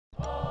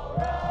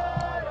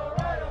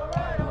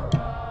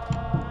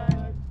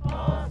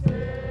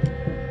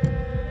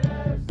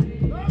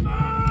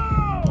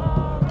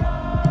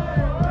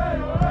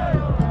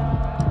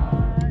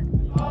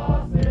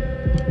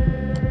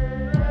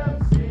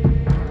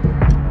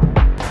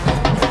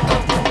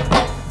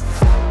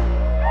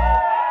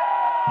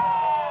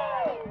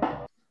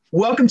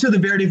Welcome to the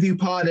VerdeVUE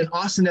Pod, an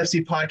Austin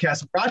FC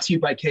podcast brought to you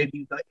by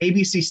KVUE, the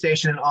ABC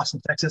station in Austin,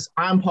 Texas.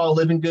 I'm Paul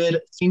Livingood,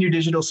 senior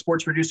digital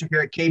sports producer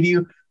here at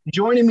KVUE.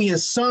 Joining me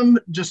is some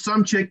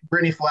chick,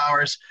 Brittany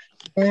Flowers,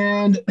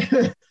 and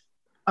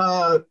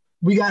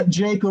we got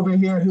Jake over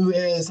here, who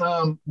is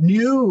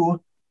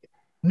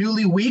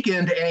newly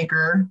weekend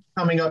anchor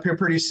coming up here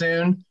pretty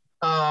soon.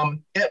 Dare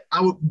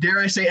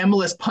I say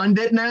MLS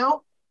pundit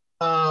now?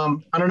 I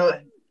don't know.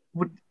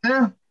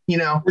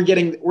 We're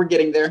getting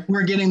there.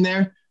 We're getting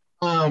there.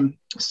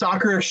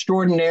 Soccer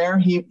extraordinaire.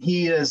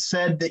 He has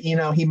said that,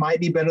 he might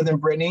be better than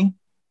Brittany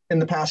in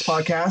the past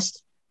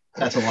podcast.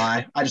 That's a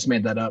lie. I just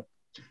made that up.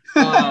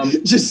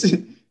 Just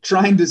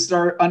trying to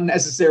start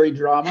unnecessary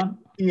drama.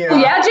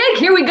 Yeah, Jake,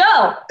 here we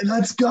go.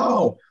 Let's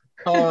go.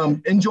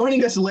 And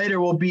joining us later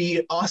will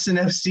be Austin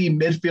FC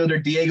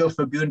midfielder Diego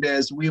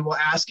Fagundez. We will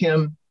ask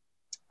him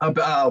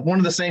about one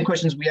of the same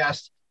questions we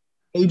asked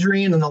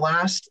Adrian in the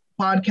last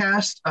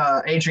podcast.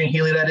 Adrian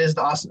Healy, that is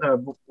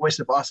the voice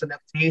of Austin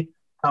FC.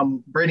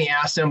 Brittany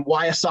asked him,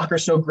 why is soccer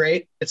so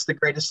great? It's the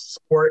greatest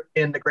sport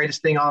and the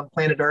greatest thing on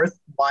planet Earth.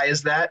 Why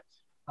is that?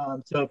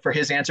 So for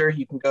his answer,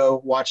 you can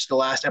go watch the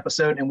last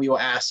episode, and we will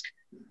ask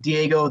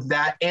Diego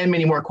that and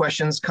many more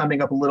questions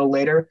coming up a little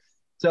later.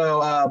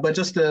 So, but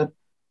just to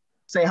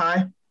say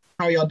hi,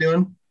 how are y'all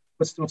doing?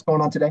 What's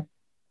going on today?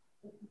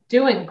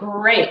 Doing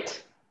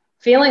great.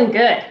 Feeling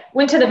good.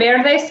 Went to the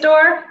Verde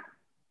Store.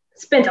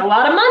 Spent a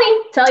lot of money,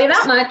 tell you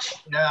that much.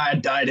 Yeah,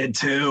 I did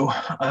too.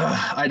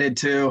 I did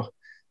too.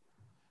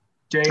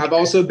 Jake? I've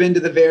also been to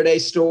the Verde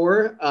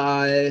Store.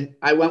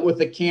 I went with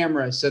a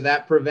camera, so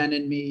that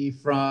prevented me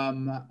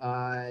from,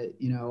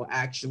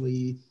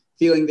 actually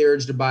feeling the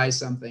urge to buy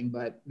something.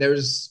 But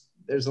there's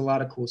a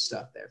lot of cool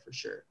stuff there for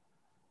sure.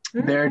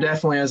 There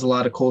definitely is a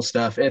lot of cool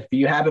stuff. If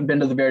you haven't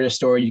been to the Verde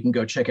Store, you can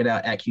go check it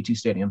out at Q2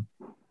 Stadium.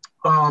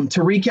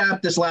 To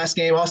recap this last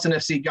game, Austin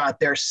FC got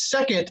their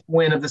second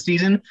win of the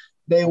season.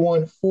 They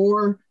won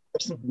 4.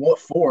 They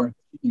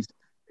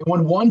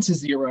won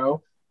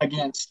 1-0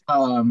 against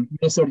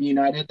Minnesota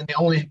United, and the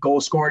only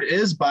goal scored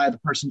is by the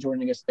person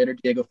joining us later,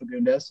 Diego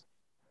Fagundez.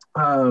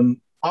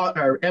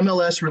 Our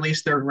MLS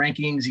released their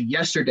rankings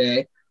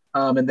yesterday,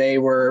 and they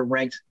were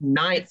ranked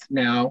 9th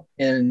now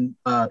in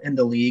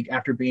the league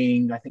after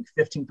being, I think,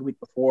 15th the week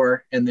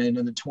before, and then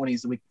in the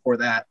 20s the week before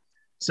that.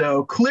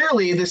 So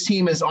clearly, this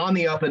team is on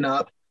the up and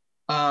up.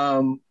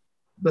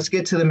 Let's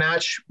get to the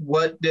match.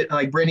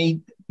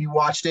 Brittany, you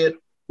watched it.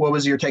 What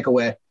was your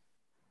takeaway?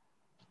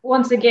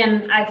 Once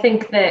again, I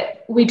think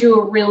that we do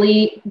a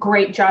really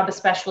great job,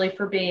 especially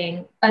for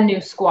being a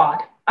new squad.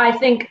 I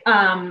think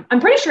I'm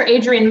pretty sure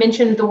Adrian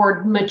mentioned the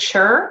word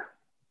mature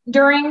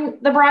during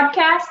the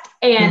broadcast,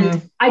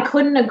 and I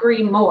couldn't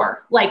agree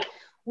more. Like,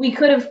 we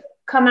could have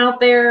come out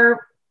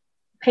there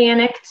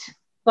panicked,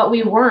 but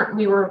we weren't.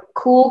 We were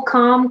cool,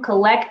 calm,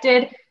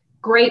 collected,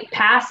 great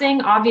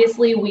passing.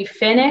 Obviously, we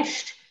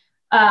finished.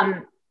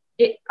 I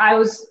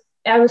was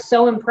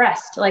so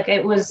impressed. Like,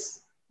 it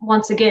was,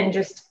 once again,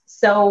 just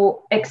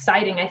so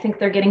exciting. I think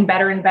they're getting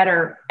better and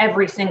better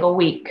every single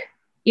week.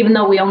 Even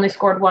though we only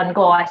scored 1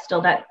 goal, I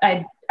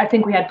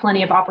think we had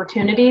plenty of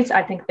opportunities.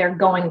 I think they're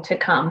going to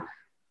come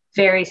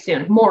very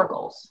soon. More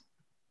goals.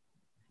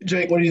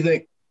 Jake, what do you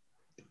think?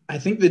 I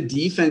think the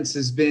defense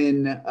has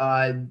been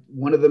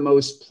one of the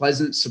most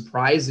pleasant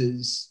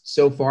surprises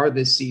so far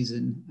this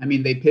season. I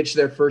mean, they pitched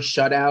their first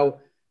shutout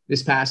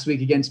this past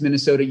week against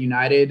Minnesota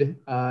United.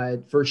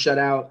 First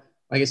shutout,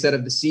 like I said,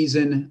 of the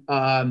season.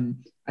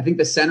 I think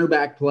the center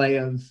back play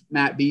of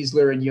Matt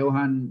Beasler and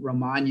Johan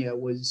Romagna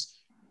was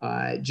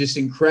just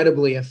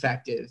incredibly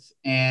effective.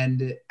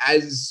 And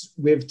as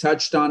we've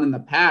touched on in the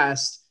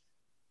past,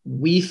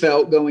 we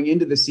felt going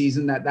into the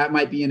season that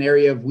might be an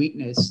area of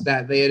weakness,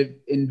 that they had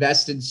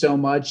invested so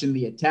much in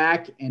the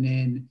attack and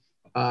in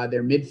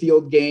their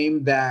midfield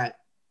game that,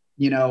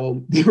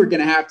 they were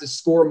going to have to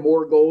score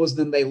more goals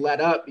than they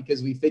let up,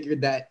 because we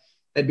figured that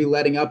they'd be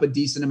letting up a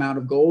decent amount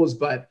of goals.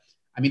 But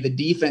I mean, the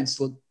defense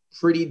looked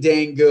pretty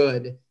dang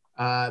good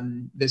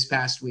this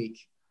past week.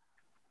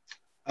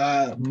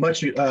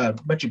 Much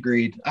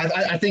agreed.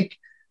 I think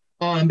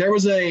there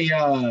was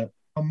a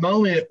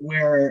moment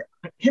where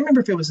I can't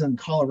remember if it was in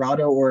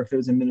Colorado or if it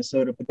was in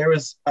Minnesota, but there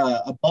was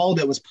a ball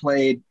that was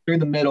played through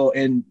the middle,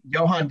 and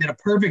Johan did a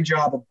perfect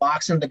job of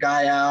boxing the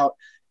guy out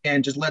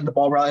and just letting the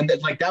ball roll. And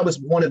that was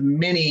one of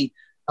many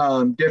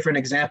different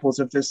examples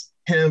of just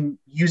him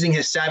using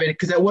his savvy,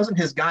 because that wasn't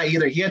his guy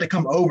either. He had to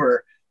come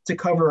over to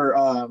cover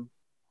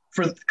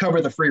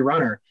the free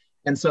runner.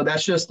 And so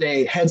that's just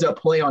a heads up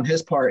play on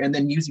his part, and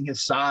then using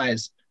his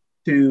size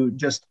to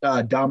just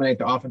dominate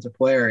the offensive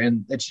player.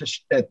 And it's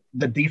just that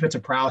the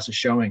defensive prowess is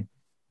showing.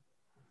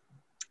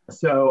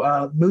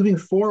 So moving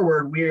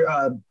forward, we're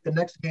the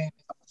next game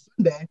is on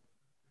Sunday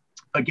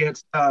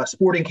against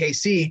Sporting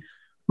KC,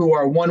 who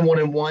are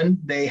 1-1-1.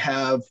 They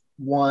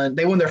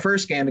won their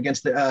first game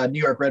against the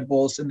New York Red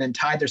Bulls, and then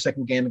tied their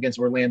second game against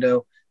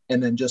Orlando,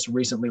 and then just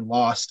recently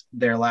lost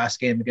their last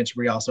game against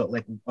Real Salt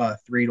Lake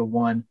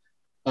 3-1.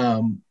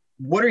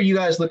 What are you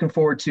guys looking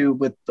forward to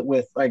with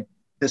like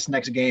this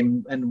next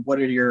game, and what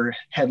are your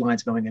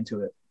headlines going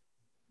into it?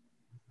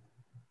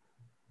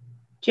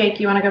 Jake,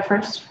 you want to go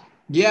first?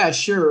 Yeah,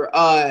 sure.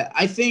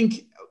 I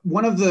think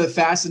one of the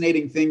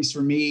fascinating things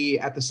for me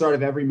at the start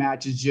of every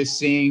match is just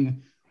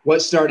seeing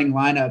what starting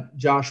lineup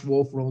Josh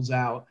Wolff rolls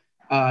out,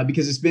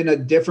 because it's been a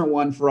different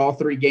one for all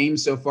 3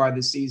 games so far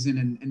this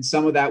season. And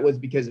some of that was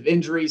because of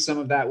injury. Some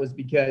of that was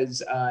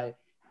because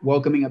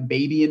welcoming a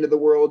baby into the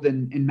world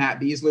in Matt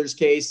Beasler's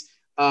case.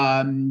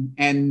 And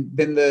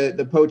then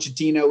the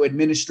Pochettino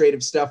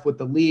administrative stuff with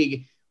the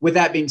league. With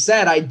that being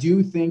said, I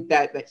do think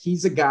that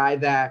he's a guy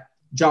that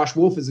Josh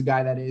Wolff is a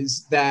guy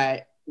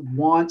that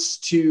wants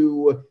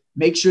to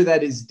make sure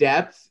that his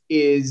depth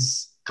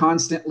is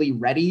constantly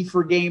ready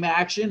for game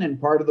action. And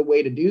part of the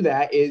way to do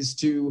that is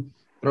to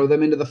throw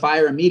them into the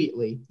fire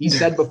immediately. He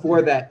said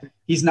before that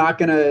he's not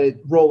going to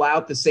roll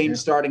out the same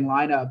starting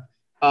lineup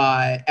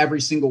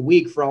every single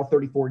week for all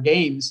 34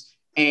 games.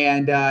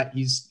 And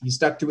he's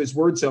stuck to his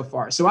word so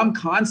far. So I'm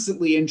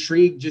constantly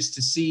intrigued just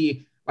to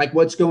see like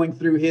what's going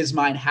through his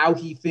mind, how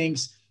he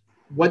thinks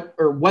what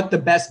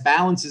the best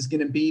balance is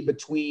going to be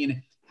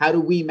between how do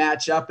we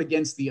match up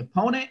against the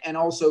opponent and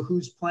also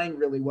who's playing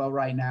really well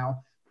right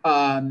now.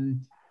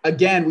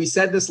 Again, we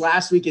said this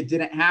last week, it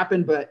didn't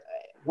happen, but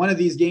one of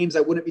these games, I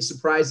wouldn't be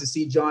surprised to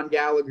see John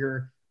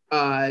Gallagher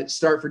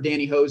start for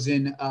Danny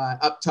Hosen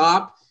up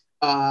top.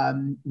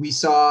 We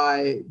saw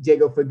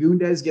Diego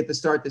Fagundez get the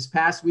start this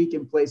past week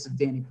in place of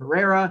Danny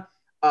Pereira.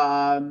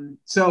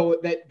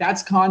 So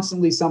that's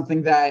constantly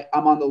something that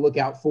I'm on the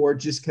lookout for,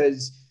 just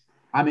because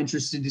I'm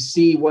interested to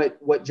see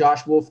what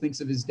Josh Wolff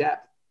thinks of his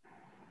depth.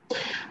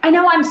 I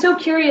know. I'm so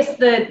curious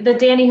the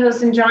Danny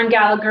Hosen, John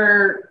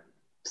Gallagher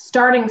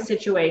starting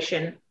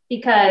situation,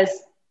 because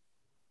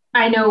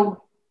I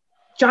know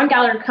John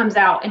Gallagher comes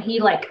out and he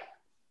like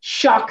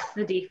shocks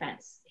the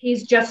defense.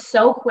 He's just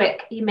so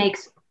quick. He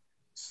makes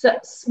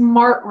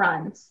smart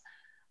runs.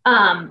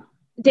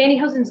 Danny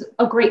Hosen's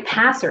a great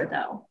passer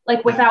though.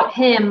 Like without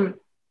him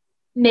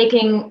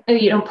making,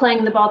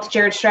 playing the ball to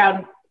Jared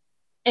Stroud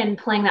and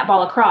playing that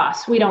ball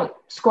across, we don't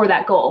score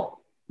that goal.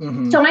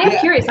 Mm-hmm. So I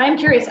am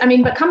curious. I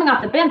mean, but coming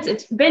off the bench,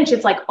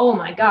 it's like, oh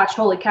my gosh,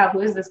 holy cow,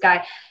 who is this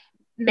guy?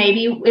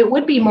 Maybe it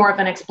would be more of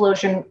an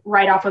explosion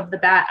right off of the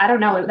bat. I don't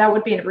know. That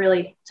would be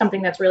really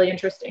something that's really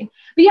interesting.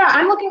 But yeah,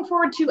 I'm looking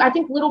forward to, I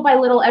think little by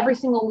little, every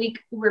single week,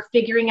 we're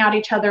figuring out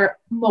each other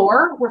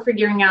more. We're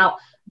figuring out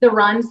the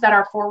runs that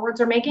our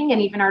forwards are making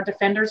and even our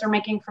defenders are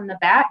making from the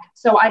back.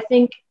 So I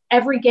think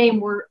every game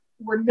we're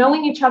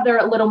knowing each other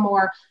a little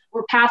more.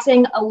 We're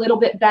passing a little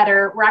bit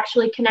better. We're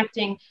actually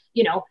connecting,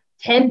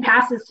 10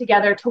 passes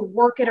together to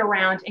work it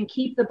around and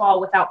keep the ball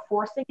without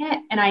forcing it.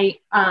 And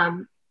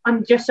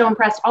I'm just so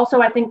impressed. Also,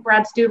 I think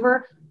Brad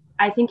Stuver,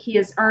 I think he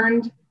has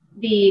earned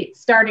the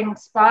starting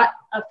spot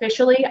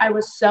officially. I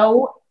was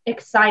so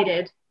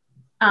excited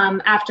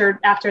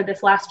after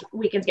this last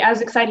weekend's game. I was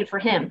excited for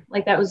him.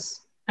 Like that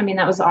was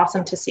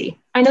awesome to see.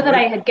 I know that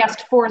I had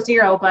guessed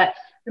 4-0, but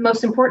the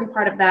most important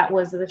part of that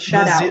was the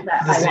shutout.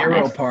 The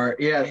zero part.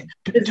 Yeah.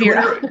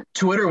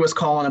 Twitter was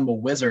calling him a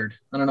wizard.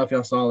 I don't know if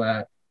y'all saw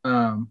that.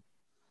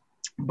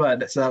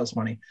 But so that was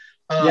funny.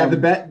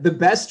 The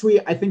best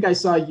tweet, I think I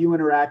saw you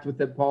interact with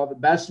it, Paul. The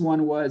best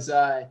one was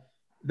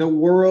the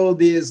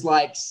world is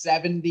like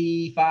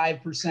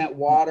 75%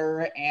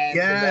 water and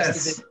the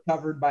rest of it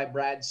covered by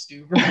Brad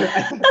Stuver.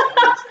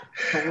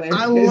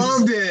 I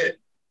loved it.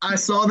 I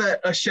saw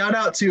that. A shout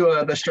out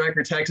to the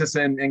Striker Texas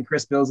and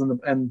Chris Bills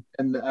and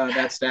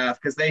that staff,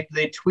 because they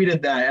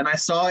tweeted that and I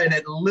saw it and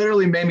it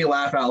literally made me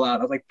laugh out loud.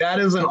 I was like, that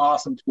is an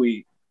awesome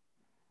tweet.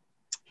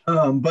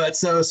 But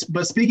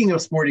speaking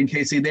of Sporting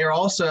KC, they're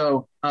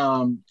also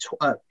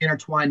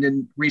intertwined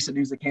in recent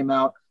news that came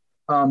out.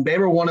 They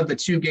were one of the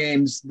 2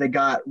 games that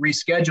got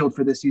rescheduled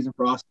for this season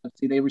for Austin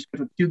FC. They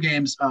rescheduled 2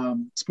 games.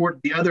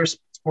 The other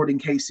Sporting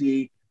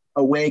KC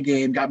away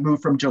game got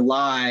moved from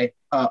July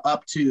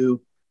up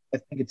to, I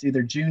think it's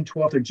either June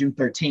 12th or June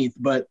 13th.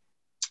 But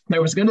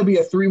there was going to be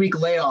a 3-week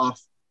layoff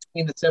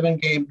between the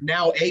 7-game,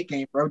 now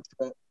 8-game road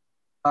trip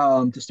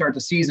to start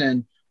the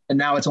season, and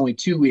now it's only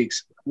 2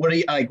 weeks. What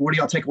do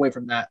y'all take away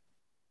from that?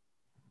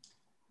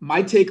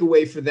 My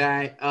takeaway for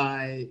that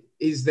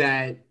is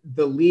that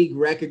the league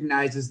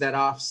recognizes that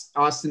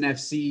Austin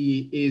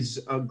FC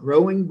is a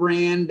growing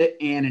brand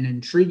and an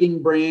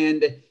intriguing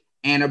brand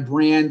and a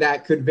brand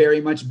that could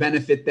very much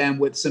benefit them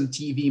with some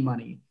TV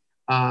money.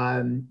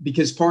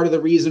 Because part of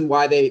the reason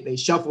why they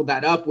shuffled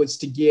that up was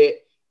to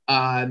get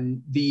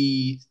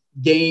the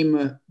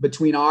game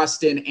between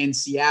Austin and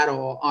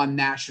Seattle on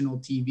national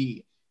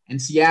TV.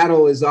 And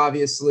Seattle is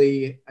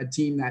obviously a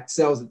team that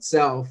sells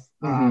itself.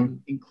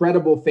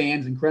 Incredible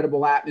fans,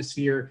 incredible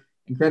atmosphere,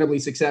 incredibly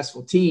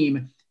successful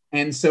team.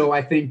 And so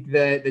I think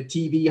the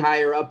TV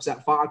higher ups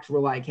at Fox were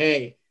like,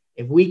 hey,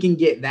 if we can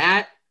get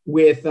that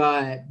with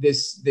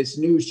this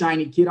new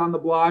shiny kid on the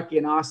block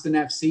in Austin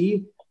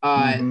FC,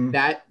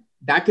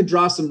 that could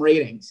draw some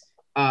ratings.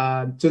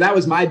 So that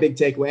was my big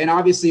takeaway. And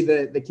obviously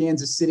the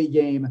Kansas City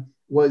game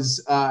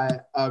was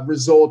a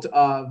result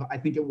of, I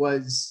think it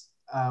was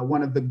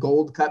one of the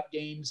Gold Cup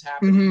games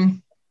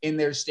happening in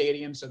their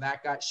stadium. So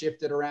that got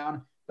shifted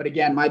around. But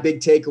again, my big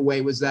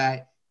takeaway was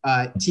that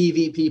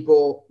TV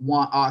people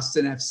want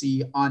Austin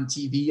FC on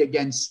TV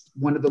against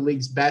one of the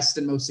league's best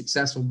and most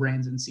successful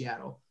brands in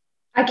Seattle.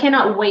 I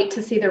cannot wait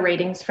to see the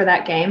ratings for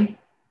that game.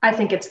 I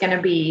think it's going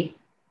to be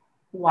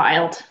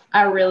wild.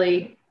 I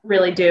really,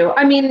 really do.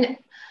 I mean,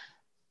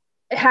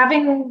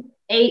 having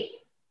 8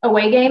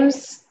 away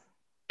games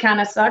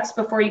kind of sucks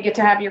before you get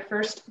to have your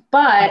first,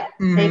 but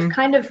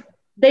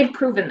they've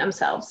proven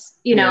themselves,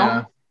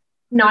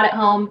 not at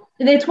home.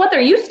 It's what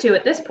they're used to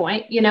at this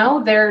point. They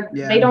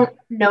don't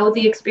know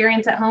the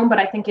experience at home, but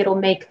I think it'll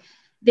make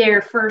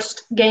their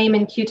first game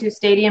in Q2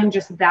 Stadium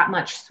just that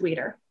much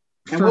sweeter.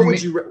 And what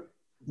would you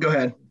go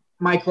ahead?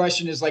 My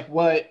question is like,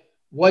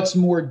 what's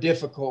more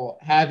difficult,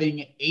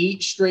 having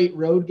 8 straight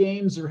road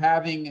games or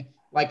having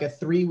like a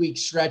 3-week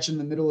stretch in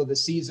the middle of the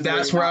season?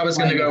 That's where I was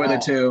going to go with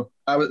it too.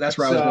 That's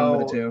where I was going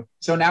with it too.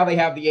 So now they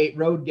have the 8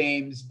 road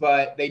games,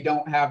 but they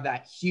don't have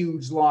that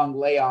huge long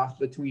layoff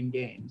between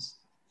games.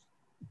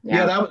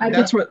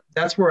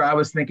 That's where I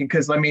was thinking.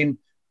 Cause I mean,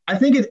 I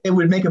think it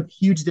would make a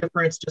huge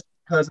difference just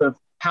because of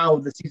how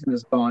the season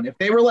has gone. If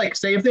they were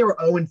if they were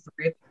 0-3 at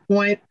this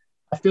point,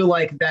 I feel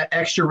like that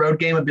extra road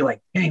game would be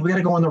like, dang, we got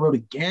to go on the road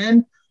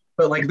again.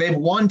 But like they've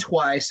won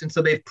twice. And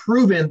so they've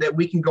proven that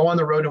we can go on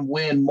the road and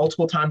win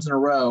multiple times in a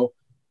row.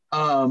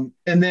 And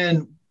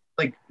then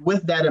like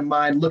with that in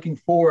mind, looking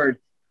forward,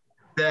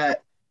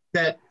 that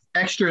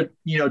extra,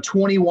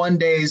 21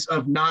 days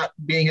of not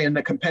being in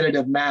a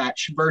competitive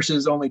match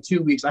versus only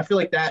 2 weeks, I feel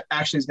like that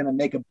actually is going to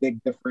make a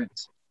big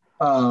difference.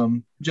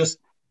 Just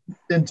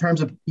in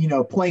terms of,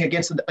 playing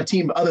against a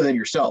team other than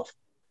yourself.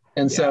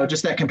 And so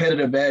just that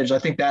competitive edge, I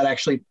think that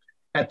actually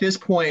at this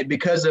point,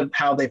 because of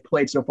how they've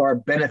played so far,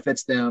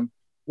 benefits them.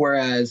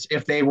 Whereas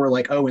if they were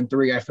like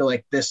 0-3, I feel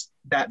like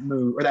that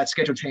move or that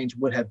schedule change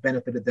would have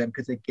benefited them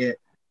because they get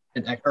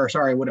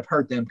would have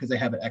hurt them because they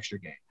have an extra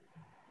game.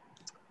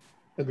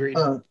 Agreed.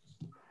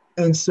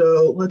 And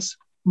so let's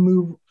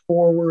move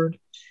forward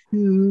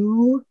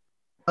to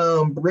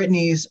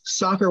Brittany's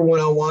Soccer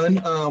 101.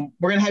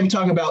 We're going to have you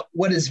talk about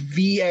what is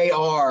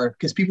VAR,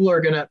 because people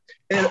are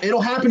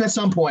it'll happen at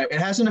some point. It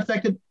hasn't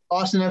affected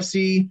Austin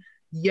FC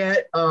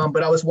yet,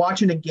 but I was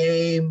watching a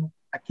game.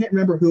 I can't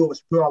remember who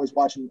I was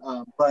watching,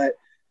 but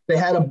they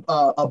had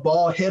a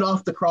ball hit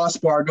off the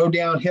crossbar, go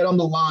down, hit on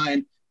the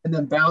line, and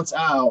then bounce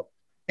out.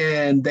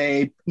 And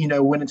they,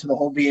 went into the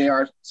whole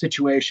VAR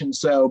situation.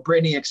 So,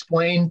 Brittany,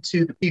 explain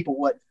to the people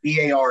what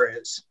VAR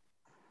is.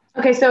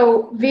 Okay,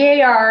 so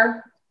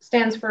VAR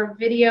stands for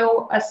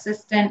Video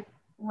Assistant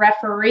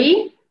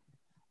Referee.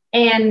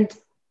 And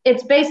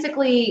it's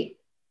basically,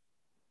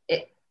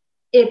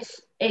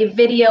 it's a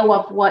video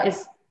of what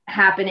is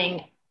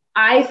happening.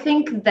 I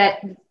think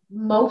that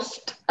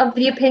most of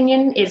the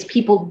opinion is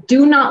people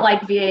do not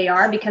like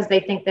VAR because they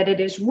think that it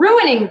is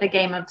ruining the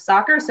game of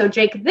soccer. So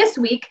Jake,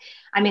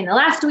 the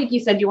last week you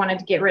said you wanted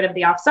to get rid of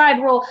the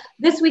offside rule.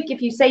 This week,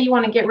 if you say you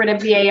want to get rid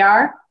of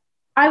VAR,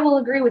 I will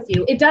agree with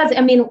you. It does.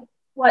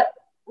 What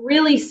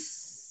really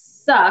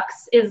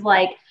sucks is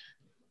like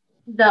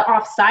the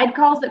offside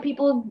calls that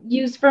people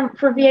use for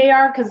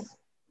VAR. Cause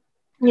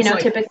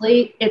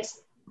typically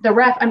it's the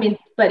ref.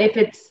 But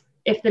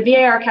if the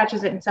VAR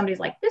catches it and somebody's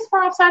like, this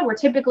far offside, where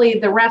typically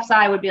the ref's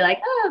eye would be like,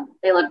 oh,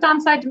 they looked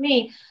onside to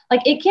me.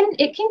 Like it can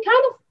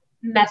kind of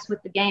mess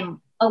with the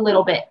game a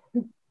little bit.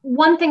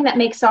 One thing that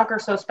makes soccer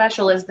so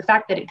special is the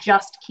fact that it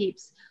just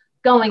keeps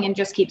going and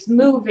just keeps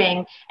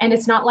moving. And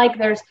it's not like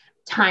there's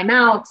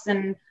timeouts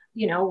and,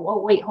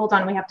 oh, wait, hold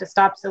on, we have to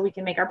stop so we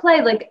can make our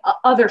play, like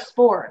other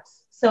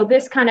sports. So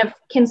this kind of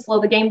can slow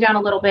the game down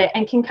a little bit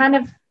and can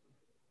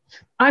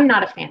I'm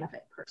not a fan of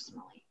it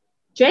personally.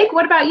 Jake,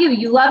 what about you?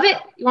 You love it?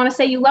 You want to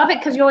say you love it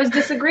because you always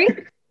disagree?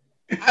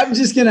 I'm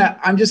just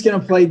gonna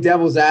play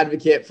devil's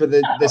advocate for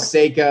the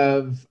sake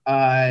of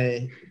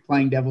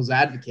playing devil's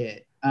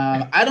advocate.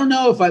 I don't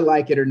know if I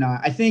like it or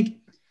not. I think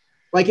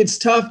it's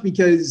tough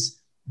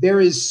because there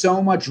is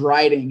so much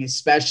writing,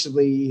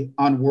 especially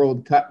on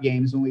World Cup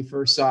games when we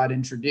first saw it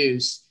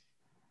introduced,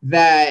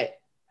 that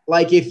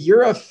if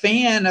you're a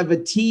fan of a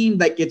team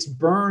that gets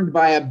burned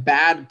by a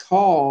bad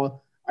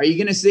call, are you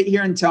going to sit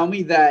here and tell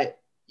me that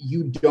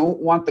you don't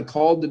want the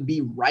call to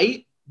be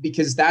right?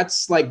 Because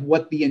that's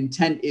what the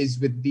intent is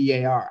with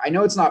VAR. I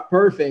know it's not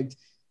perfect.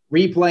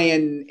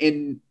 Replay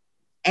in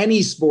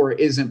any sport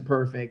isn't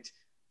perfect.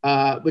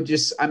 But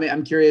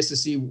I'm curious to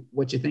see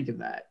what you think of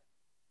that.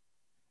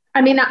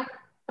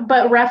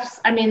 But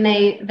refs,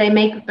 they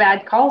make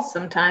bad calls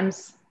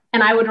sometimes.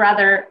 And I would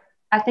rather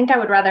have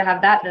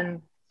that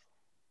than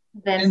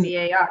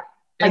VAR.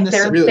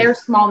 They're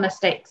small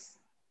mistakes.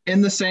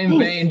 In the same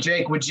vein,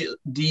 Jake,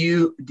 do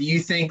you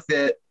think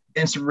that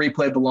instant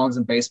replay belongs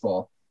in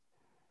baseball?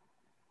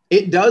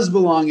 It does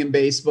belong in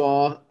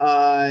baseball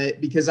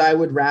because I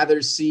would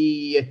rather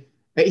see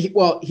 –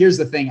 well, here's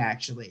the thing,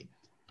 actually.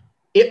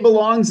 It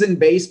belongs in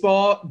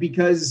baseball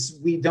because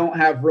we don't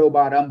have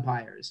robot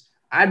umpires.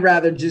 I'd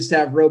rather just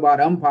have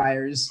robot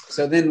umpires,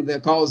 so then the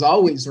call is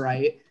always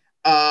right.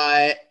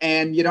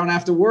 and you don't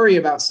have to worry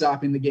about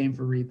stopping the game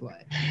for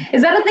replay.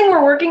 Is that a thing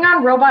we're working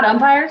on? Robot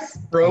umpires?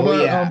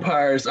 Robot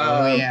umpires.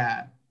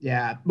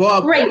 Yeah.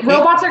 Well, great.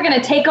 Robots are going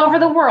to take over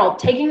the world,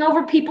 taking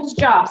over people's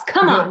jobs.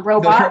 Come on,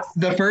 robots.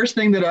 The first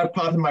thing that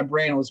popped in my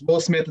brain was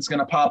Will Smith is going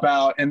to pop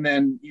out, and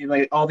then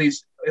like all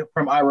these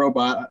from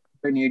iRobot.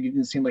 Brittany, you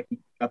didn't seem like you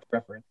got the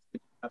reference.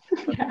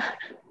 Yeah.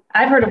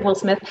 I've heard of Will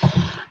Smith.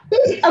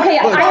 Okay,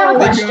 I have a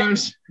question.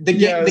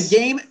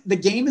 The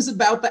game is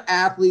about the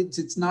athletes.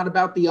 It's not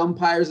about the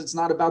umpires. It's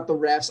not about the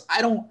refs.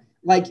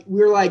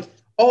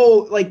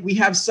 We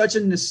have such a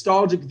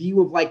nostalgic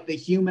view of like the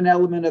human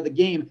element of the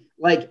game.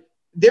 Like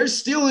there's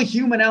still a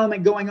human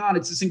element going on.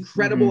 It's this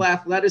incredible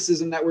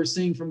athleticism that we're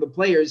seeing from the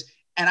players.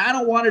 And I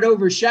don't want it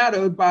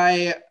overshadowed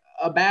by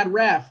a bad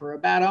ref or a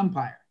bad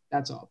umpire.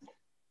 That's all.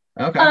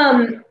 Okay.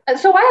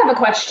 So I have a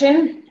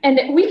question,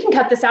 and we can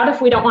cut this out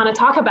if we don't want to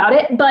talk about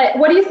it, but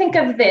what do you think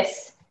of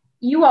this?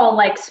 You all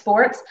like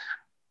sports.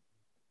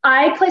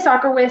 I play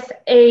soccer with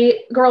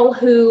a girl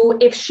who,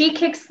 if she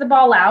kicks the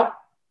ball out,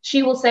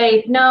 she will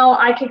say, no,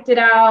 I kicked it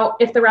out.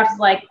 If the ref's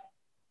like,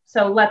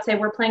 so let's say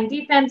we're playing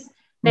defense,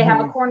 they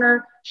have a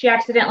corner, she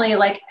accidentally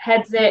like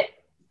heads it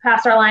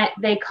past our line,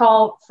 they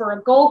call for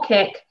a goal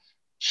kick.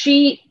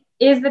 She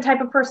is the type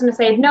of person to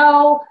say,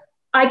 no,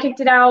 I kicked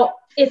it out,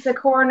 it's a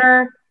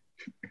corner.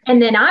 And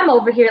then I'm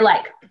over here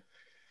like,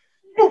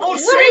 what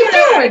are you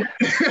doing?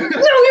 No,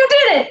 you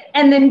didn't.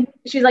 And then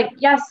she's like,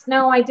 yes,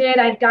 no, I did.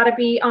 I've got to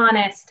be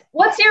honest.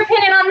 What's your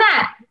opinion on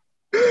that?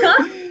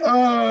 Huh?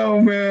 Oh,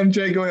 man.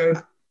 Jay, go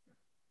ahead.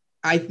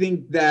 I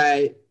think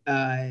that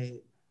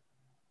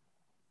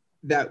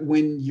that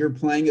when you're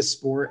playing a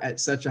sport at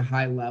such a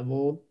high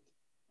level,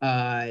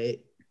 it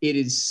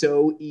is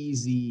so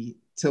easy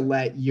to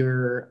let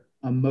your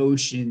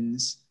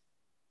emotions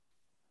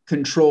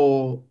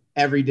control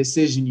every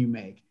decision you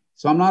make.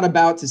 So I'm not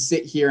about to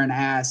sit here and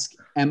ask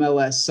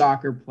MLS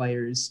soccer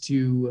players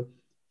to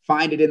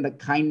find it in the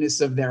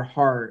kindness of their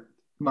heart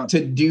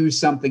to do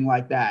something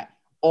like that.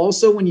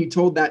 Also, when you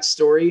told that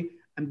story,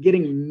 I'm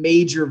getting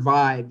major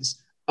vibes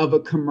of a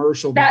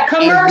commercial. That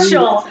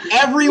commercial.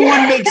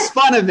 Everyone makes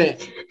fun of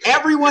it.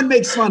 Everyone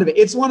makes fun of it.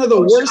 It's one of the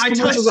worst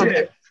commercials I've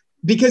ever,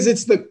 because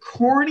it's the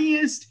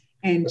corniest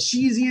and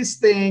cheesiest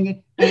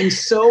thing and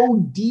so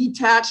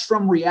detached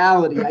from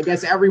reality. I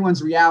guess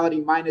everyone's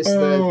reality minus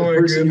the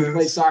person who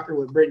plays soccer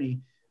with Brittany.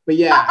 But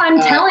yeah. I'm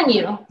telling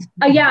you.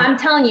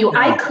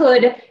 I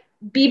could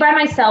be by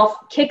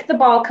myself, kick the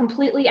ball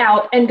completely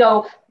out and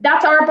go,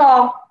 that's our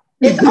ball.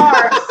 It's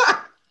ours.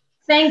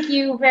 Thank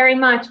you very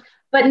much.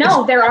 But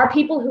no, there are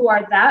people who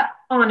are that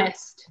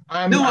honest.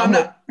 I'm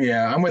not.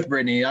 Yeah, I'm with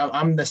Brittany.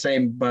 I'm the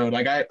same boat.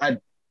 Like I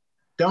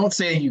don't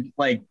say you,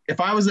 like, if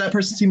I was that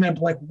person's team, I'd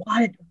be like,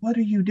 what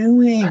are you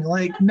doing?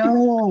 Like,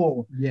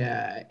 no.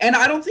 Yeah. And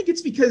I don't think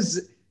it's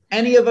because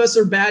any of us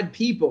are bad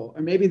people,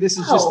 or maybe this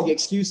is just the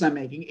excuse I'm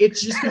making.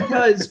 It's just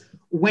because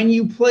when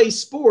you play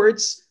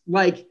sports,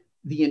 like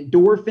the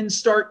endorphins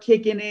start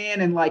kicking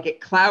in and like it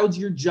clouds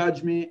your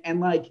judgment, and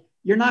like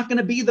you're not going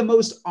to be the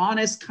most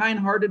honest,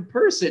 kind-hearted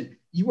person.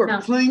 You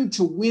are playing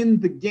to win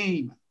the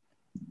game.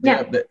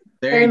 Yeah,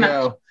 there you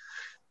go.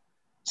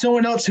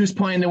 Someone else who's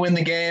playing to win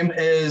the game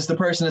is the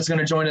person that's going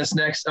to join us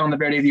next on the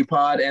VerdeVUE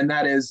Pod, and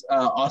that is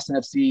Austin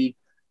FC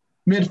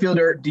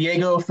midfielder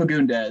Diego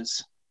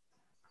Fagundez.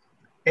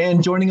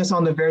 And joining us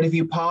on the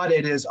VerdeVUE Pod,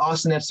 it is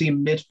Austin FC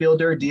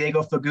midfielder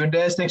Diego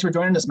Fagundez. Thanks for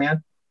joining us,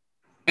 man.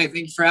 Hey,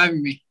 thank you for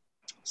having me.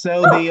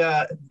 So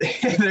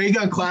there you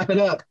go, clap it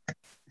up.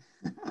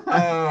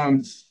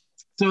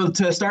 So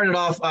to start it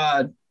off,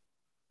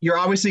 you're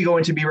obviously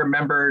going to be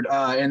remembered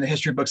in the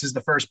history books as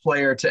the first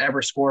player to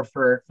ever score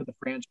for the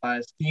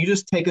franchise. Can you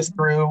just take us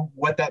through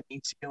what that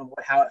means to you and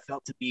how it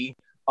felt to be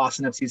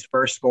Austin FC's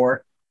first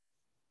score?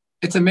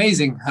 It's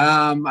amazing.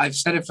 I've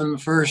said it from the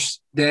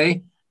first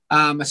day.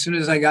 As soon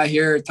as I got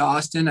here to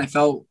Austin, I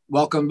felt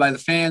welcomed by the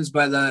fans,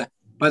 by the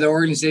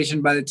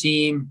organization, by the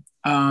team.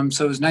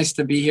 So it was nice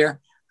to be here.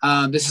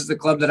 This is the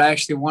club that I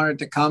actually wanted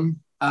to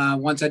come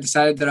once I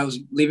decided that I was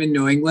leaving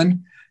New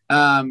England.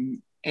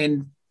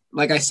 And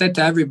like I said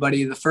to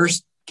everybody, the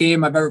first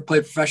game I've ever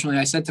played professionally,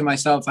 I said to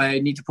myself, I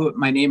need to put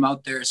my name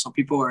out there so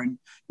people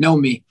know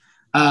me.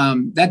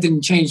 That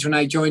didn't change when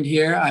I joined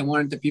here. I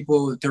wanted the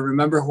people to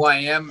remember who I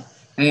am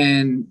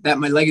and that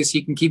my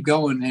legacy can keep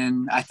going.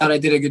 And I thought I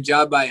did a good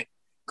job by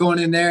going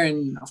in there,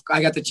 and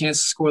I got the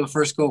chance to score the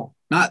first goal.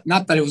 Not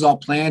that it was all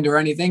planned or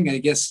anything. I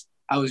guess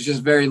I was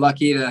just very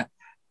lucky to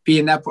be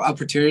in that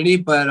opportunity,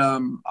 but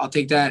I'll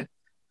take that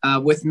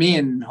with me,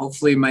 and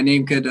hopefully my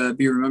name could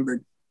be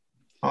remembered.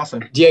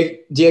 Awesome.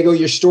 Diego,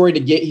 your story to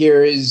get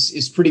here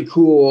is pretty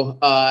cool.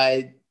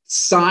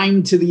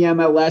 Signed to the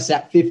MLS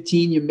at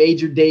 15, you made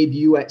your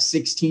debut at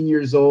 16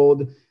 years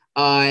old,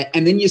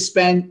 and then you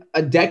spent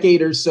a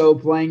decade or so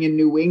playing in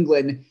New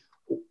England.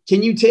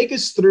 Can you take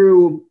us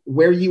through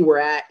where you were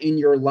at in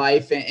your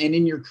life and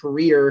in your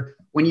career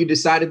when you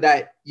decided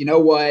that, you know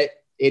what,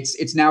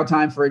 it's now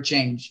time for a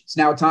change? It's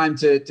now time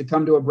to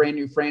come to a brand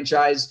new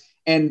franchise,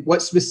 and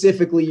what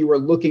specifically you were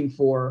looking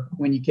for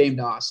when you came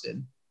to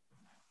Austin?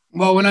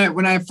 Well,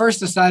 when I first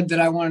decided that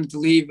I wanted to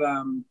leave,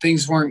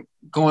 things weren't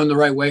going the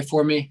right way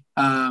for me.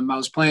 I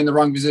was playing the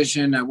wrong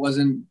position. I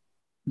wasn't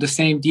the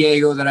same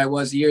Diego that I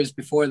was years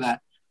before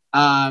that.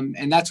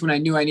 And that's when I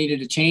knew I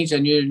needed a change. I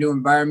needed a new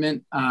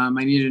environment. I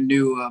needed a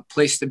new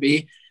place to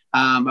be.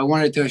 I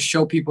wanted to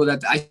show people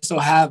that I still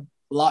have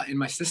a lot in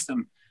my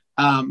system.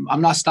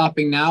 I'm not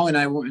stopping now, and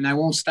I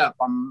won't stop.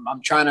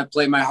 I'm trying to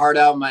play my heart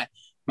out,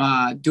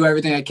 do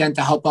everything I can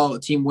to help out the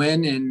team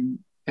win. And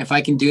if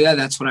I can do that,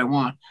 that's what I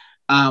want.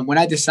 When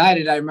I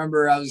decided, I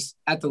remember I was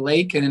at the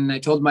lake and I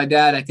told my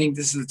dad, I think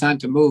this is the time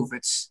to move.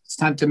 It's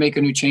time to make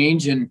a new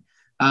change. And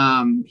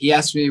he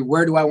asked me,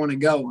 where do I want to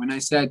go? And I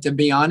said, to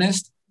be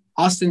honest,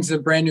 Austin's a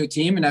brand new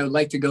team and I would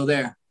like to go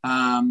there.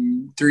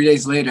 3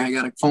 days later, I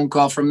got a phone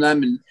call from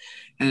them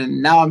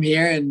and now I'm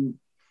here and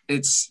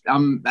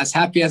I'm as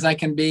happy as I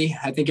can be.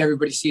 I think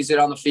everybody sees it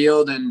on the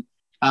field and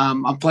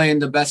I'm playing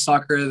the best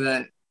soccer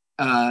that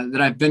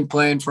I've been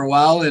playing for a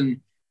while. And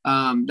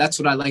that's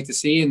what I like to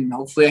see. And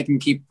hopefully I can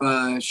keep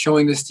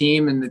showing this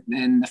team and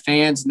the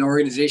fans and the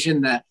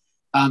organization that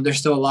there's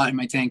still a lot in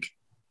my tank.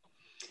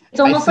 It's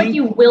almost like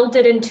you willed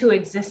it into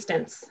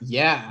existence.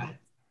 Yeah.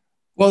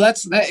 Well,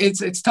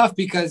 it's tough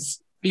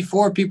because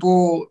before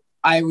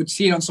I would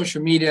see it on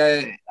social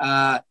media,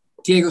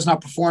 Diego's not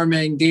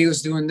performing,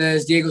 Diego's doing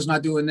this, Diego's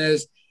not doing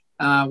this.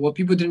 What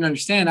people didn't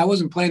understand, I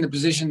wasn't playing the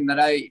position that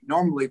I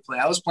normally play.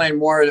 I was playing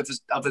more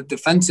of a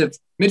defensive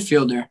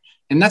midfielder,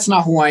 and that's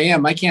not who I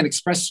am. I can't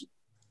express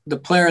the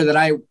player that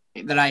I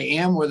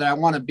am or that I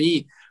want to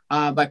be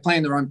by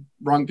playing the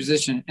wrong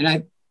position.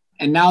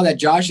 And now that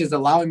Josh is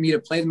allowing me to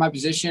play my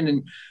position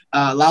and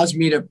allows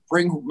me to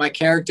bring my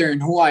character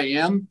and who I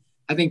am,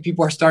 I think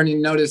people are starting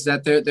to notice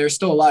that there's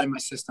still a lot in my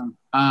system.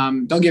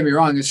 Don't get me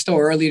wrong. It's still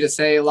early to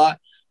say a lot.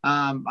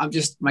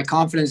 My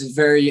confidence is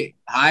very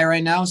high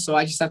right now. So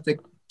I just have to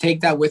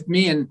take that with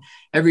me and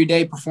every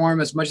day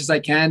perform as much as I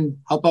can,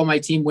 help out my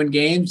team win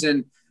games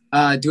and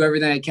do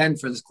everything I can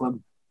for this club.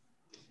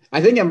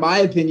 I think in my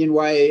opinion,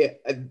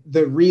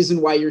 the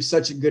reason why you're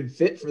such a good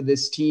fit for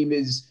this team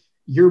is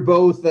you're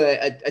both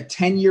a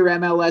 10-year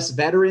MLS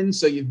veteran.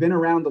 So you've been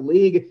around the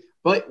league,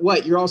 but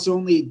you're also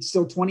only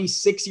still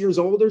 26 years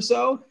old or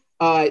so.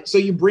 So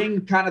you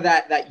bring kind of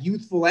that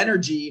youthful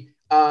energy,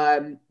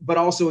 but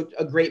also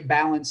a great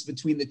balance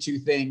between the two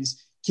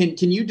things.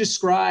 Can you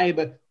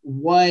describe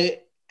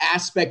what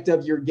aspect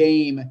of your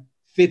game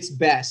fits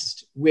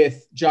best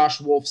with Josh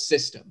Wolff's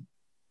system?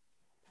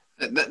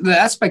 The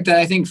aspect that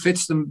I think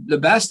fits the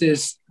best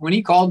is when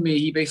he called me,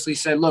 he basically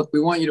said, look, we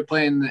want you to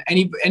play in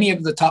any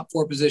of the top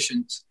 4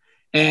 positions.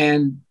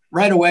 And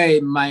right away,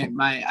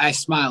 I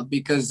smiled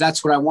because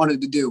that's what I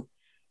wanted to do.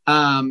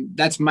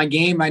 That's my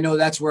game. I know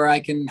that's where I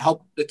can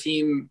help the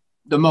team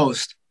the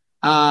most.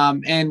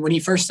 And when he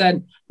first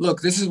said,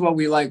 look, this is what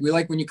we like. We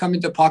like when you come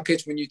into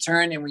pockets, when you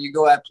turn, and when you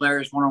go at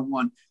players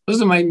one-on-one.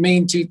 Those are my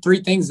main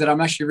 2-3 things that I'm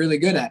actually really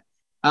good at.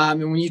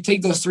 And when you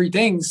take those 3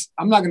 things,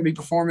 I'm not going to be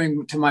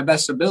performing to my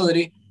best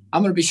ability.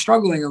 I'm going to be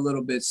struggling a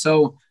little bit.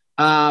 So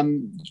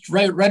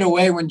right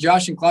away, when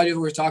Josh and Claudio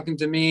were talking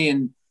to me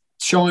and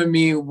showing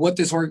me what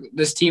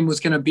this team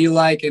was going to be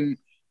like and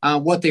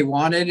what they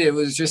wanted, it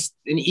was just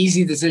an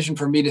easy decision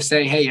for me to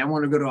say, hey, I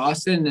want to go to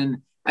Austin.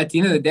 And at the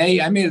end of the day,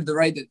 I made the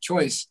right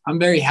choice. I'm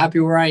very happy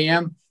where I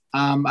am.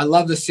 I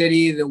love the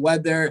city, the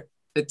weather,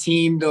 the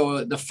team,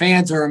 the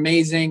fans are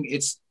amazing.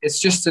 It's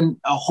just a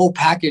whole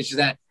package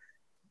that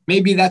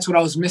maybe that's what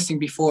I was missing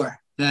before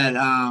that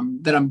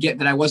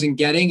I wasn't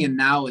getting. And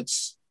now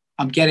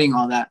I'm getting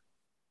all that.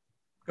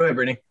 Go ahead,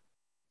 Brittany.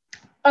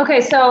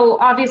 Okay. So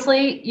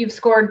obviously you've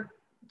scored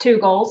 2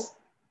 goals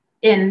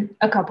in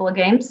a couple of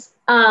games.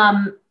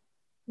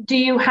 Do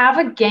you have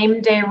a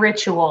game day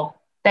ritual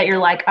that you're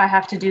like, I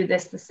have to do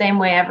this the same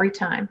way every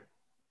time?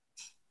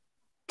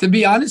 To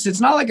be honest,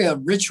 it's not like a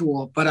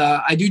ritual, but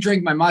I do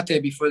drink my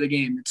mate before the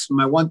game. It's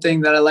my one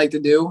thing that I like to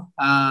do.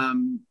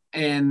 And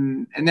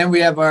then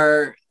we have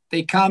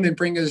they come and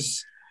bring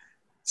us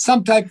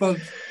some type of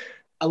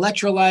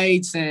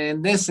electrolytes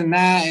and this and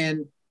that.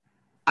 And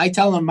I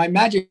tell them my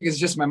magic is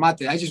just my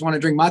mate. I just want to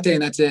drink mate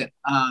and that's it.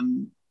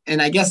 And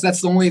I guess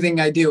that's the only thing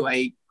I do.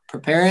 I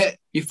prepare it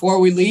before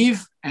we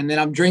leave, and then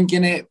I'm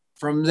drinking it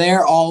from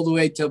there all the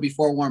way till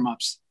before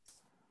warm-ups.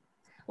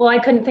 Well, I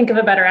couldn't think of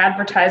a better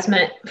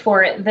advertisement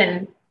for it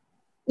than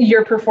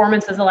your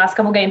performances the last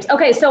couple of games.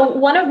 Okay, so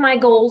one of my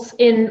goals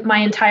in my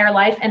entire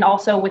life and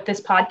also with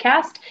this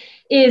podcast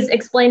is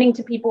explaining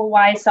to people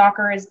why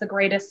soccer is the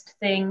greatest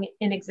thing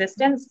in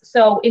existence.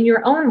 So in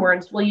your own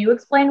words, will you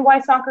explain why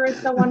soccer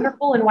is so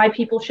wonderful and why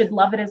people should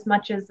love it as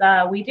much as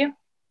we do?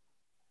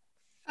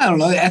 I don't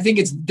know. I think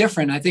it's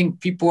different. I think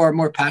people are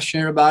more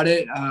passionate about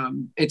it.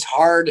 It's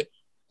hard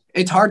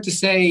to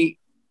say.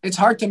 It's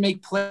hard to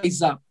make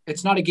plays up.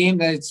 It's not a game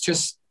that it's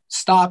just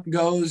stop,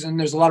 goes, and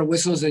there's a lot of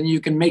whistles and you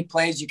can make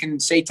plays. You can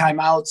say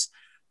timeouts.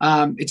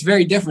 It's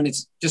very different.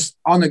 It's just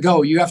on the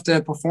go. You have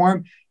to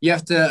perform. You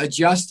have to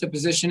adjust to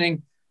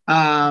positioning.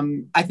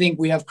 I think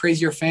we have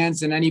crazier fans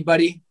than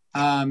anybody.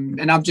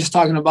 And I'm just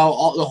talking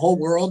about the whole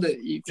world.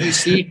 If you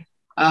see,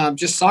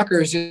 just soccer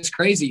is just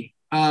crazy.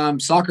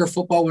 soccer,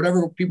 football,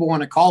 whatever people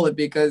want to call it,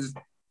 because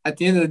at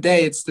the end of the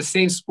day, it's the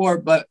same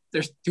sport, but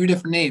there's two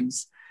different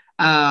names.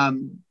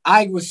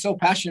 I was so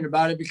passionate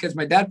about it because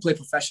my dad played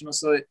professional.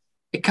 So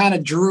it kind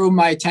of drew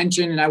my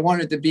attention, and I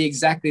wanted to be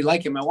exactly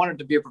like him. I wanted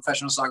to be a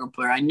professional soccer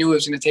player. I knew it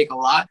was going to take a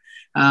lot.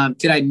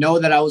 Did I know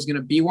that I was going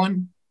to be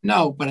one?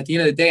 No, but at the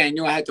end of the day, I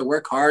knew I had to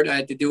work hard. I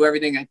had to do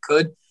everything I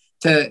could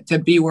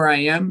to be where I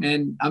am.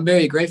 And I'm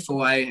very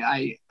grateful.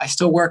 I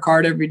still work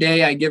hard every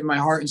day. I give my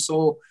heart and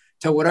soul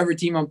to whatever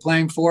team I'm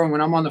playing for. And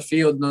when I'm on the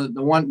field,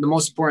 the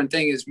most important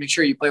thing is make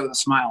sure you play with a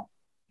smile.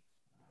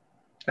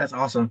 That's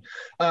awesome.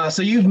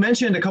 So you've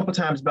mentioned a couple of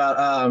times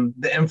about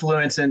the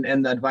influence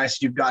and the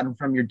advice you've gotten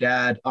from your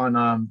dad on,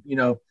 on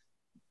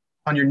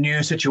your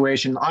new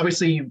situation.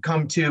 Obviously, you've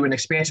come to an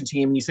expansion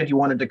team, and you said you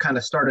wanted to kind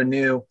of start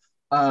anew.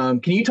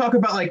 Can you talk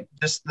about like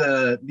just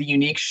the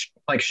unique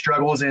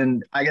struggles,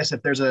 and I guess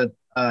if there's a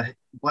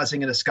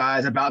blessing in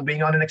disguise about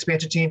being on an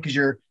expansion team, because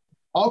you're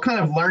all kind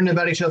of learning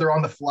about each other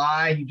on the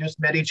fly. You just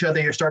met each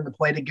other. You're starting to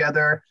play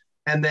together.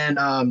 And then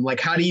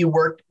how do you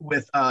work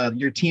with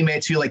your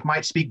teammates who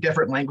might speak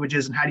different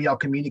languages, and how do y'all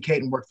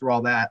communicate and work through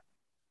all that?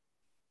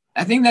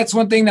 I think that's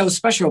one thing that was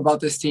special about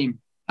this team.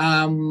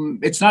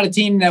 It's not a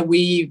team that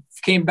we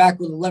came back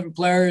with 11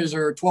 players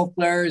or 12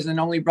 players and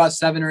only brought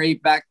 7 or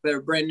 8 back that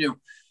are brand new.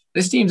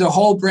 This team's a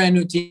whole brand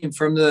new team,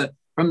 from the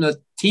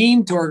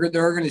team to the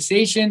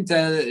organization to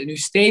the new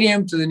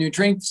stadium to the new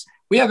drinks.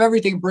 We have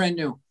everything brand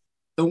new.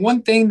 The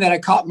one thing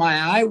that caught my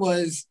eye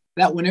was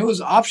that when it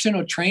was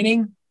optional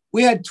training,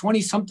 we had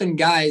 20-something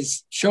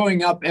guys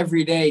showing up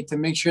every day to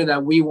make sure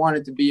that we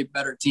wanted to be a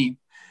better team.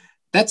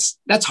 That's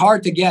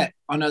hard to get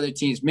on other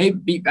teams.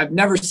 Maybe I've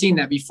never seen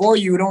that before.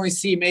 You would only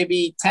see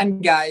maybe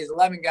 10 guys,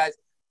 11 guys.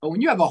 But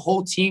when you have a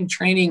whole team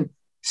training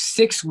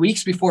 6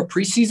 weeks before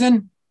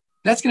preseason,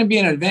 that's going to be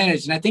an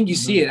advantage. And I think you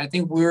see it. I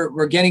think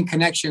we're getting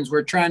connections.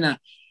 We're trying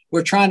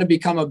to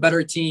become a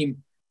better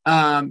team.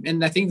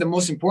 And I think the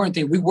most important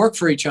thing, we work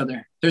for each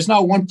other. There's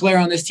not one player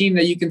on this team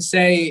that you can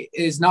say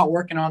is not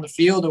working on the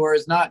field or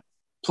is not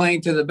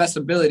playing to the best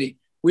ability.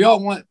 We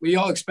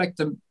all expect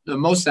the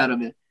most out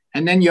of it.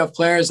 And then you have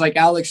players like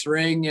Alex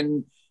Ring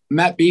and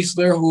Matt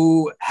Beasler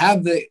who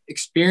have the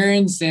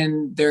experience,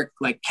 and they're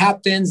like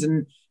captains,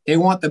 and they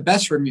want the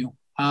best from you.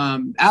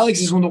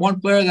 Alex is the one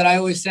player that I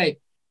always say,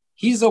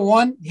 he's the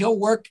one, he'll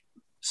work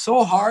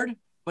so hard,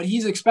 but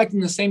he's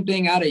expecting the same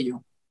thing out of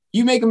you.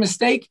 You make a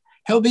mistake,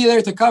 he'll be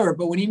there to cover.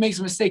 But when he makes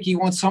a mistake, he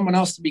wants someone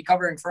else to be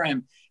covering for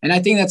him. And I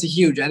think that's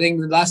huge. I think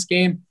the last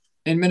game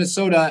in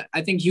Minnesota,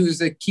 I think he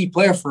was a key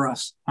player for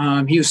us.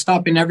 He was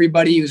stopping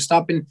everybody. He was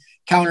stopping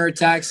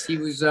counterattacks. He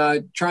was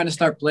trying to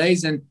start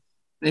plays. And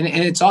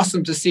it's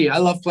awesome to see. I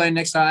love playing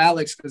next to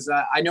Alex because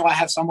I know I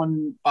have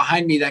someone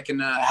behind me that can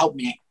help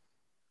me.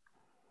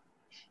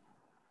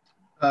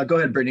 Go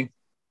ahead, Brittany.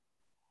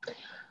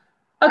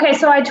 Okay,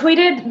 so I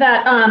tweeted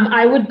that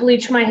I would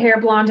bleach my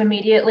hair blonde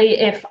immediately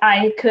if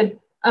I could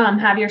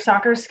have your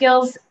soccer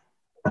skills.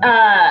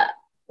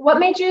 What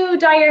made you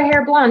dye your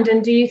hair blonde?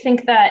 And do you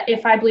think that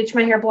if I bleach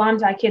my hair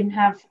blonde, I can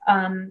have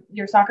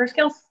your soccer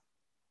skills?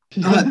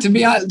 To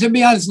be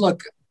honest,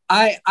 look,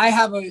 I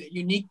have a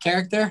unique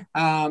character.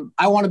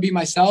 I want to be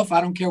myself.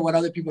 I don't care what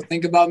other people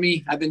think about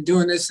me. I've been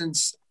doing this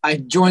since I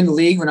joined the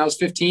league when I was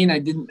 15. I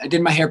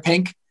did my hair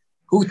pink.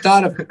 Who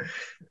thought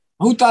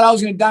I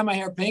was going to dye my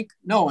hair pink?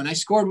 No. And I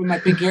scored with my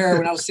pink hair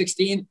when I was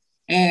 16.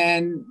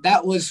 And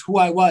that was who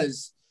I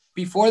was.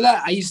 Before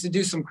that, I used to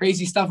do some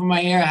crazy stuff in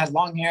my hair. I had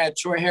long hair, I had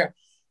short hair.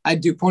 I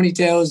do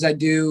ponytails. I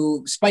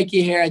do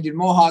spiky hair. I do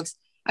mohawks.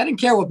 I didn't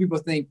care what people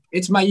think.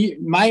 It's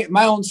my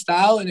own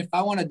style. And if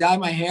I want to dye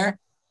my hair,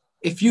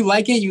 if you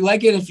like it, you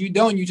like it. If you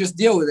don't, you just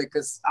deal with it,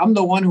 because I'm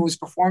the one who is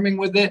performing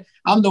with it.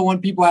 I'm the one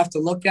people have to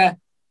look at.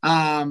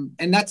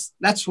 And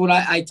that's what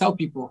I tell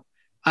people.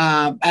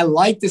 I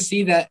like to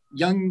see that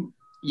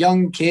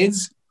young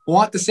kids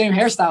want the same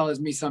hairstyle as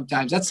me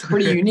sometimes. That's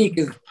pretty unique,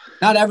 because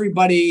not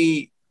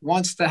everybody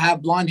wants to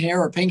have blonde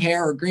hair or pink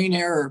hair or green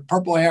hair or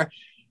purple hair.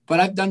 But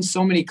I've done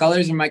so many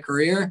colors in my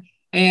career.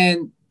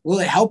 And will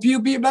it help you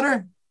be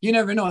better? You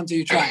never know until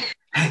you try.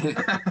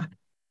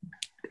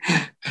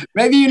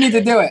 Maybe you need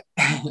to do it.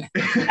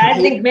 I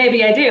think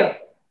maybe I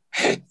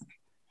do.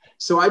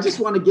 So I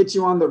just want to get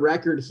you on the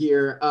record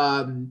here.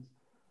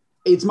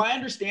 It's my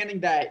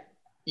understanding that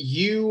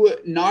you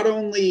not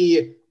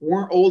only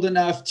weren't old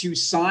enough to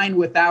sign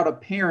without a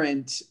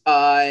parent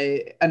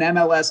an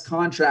MLS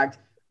contract,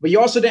 but you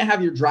also didn't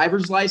have your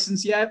driver's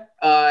license yet.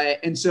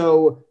 And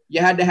so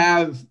you had to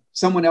have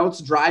someone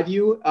else drive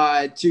you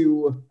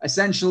to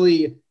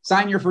essentially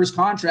sign your first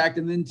contract,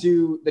 and then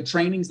to the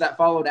trainings that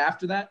followed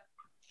after that.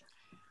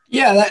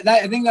 Yeah,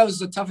 I think that was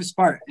the toughest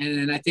part.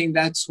 And I think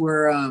that's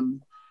where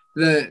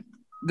the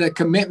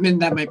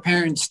commitment that my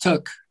parents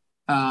took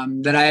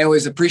that I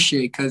always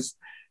appreciate, because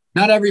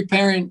not every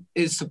parent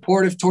is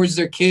supportive towards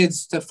their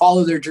kids to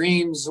follow their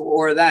dreams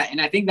or that. And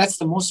I think that's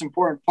the most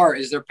important part,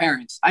 is their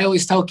parents. I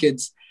always tell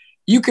kids,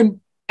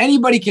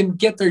 anybody can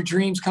get their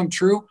dreams come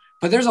true,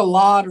 but there's a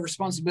lot of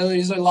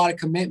responsibilities, there's a lot of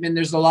commitment,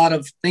 there's a lot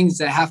of things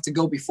that have to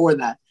go before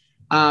that.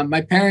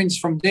 My parents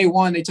from day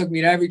one, they took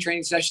me to every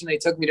training session. They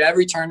took me to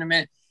every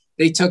tournament.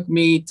 They took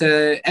me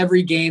to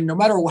every game, no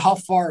matter how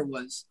far it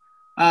was.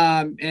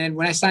 And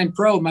when I signed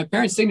pro, my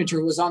parents'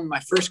 signature was on my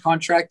first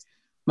contract.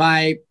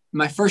 My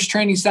first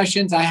training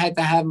sessions, I had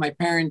to have my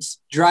parents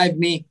drive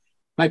me.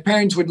 My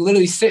parents would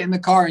literally sit in the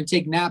car and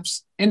take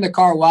naps in the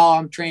car while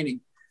I'm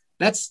training.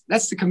 That's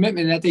the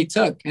commitment that they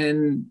took.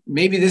 And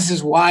maybe this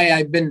is why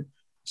I've been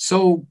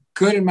so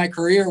good in my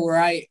career, where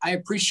I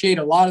appreciate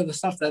a lot of the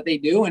stuff that they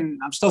do. And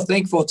I'm still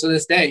thankful to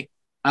this day.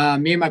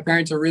 Me and my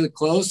parents are really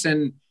close,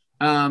 and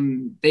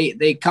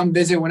they come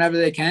visit whenever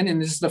they can. And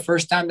this is the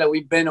first time that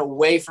we've been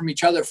away from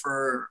each other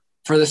for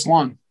this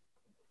long.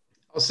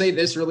 I'll say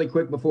this really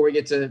quick before we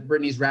get to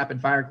Brittany's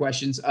rapid fire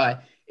questions.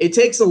 It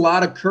takes a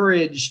lot of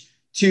courage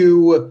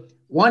to,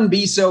 one,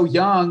 be so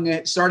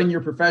young, starting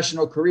your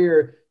professional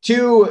career,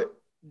 two,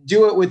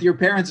 do it with your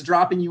parents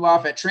dropping you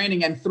off at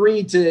training, and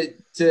three,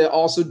 to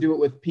also do it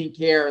with pink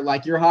hair.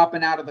 Like, you're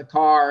hopping out of the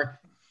car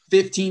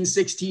 15,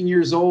 16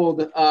 years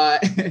old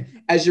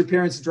as your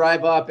parents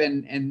drive up,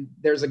 and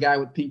there's a guy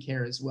with pink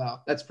hair as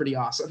well. That's pretty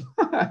awesome.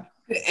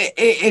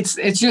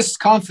 It's just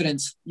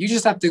confidence. You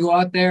just have to go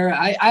out there.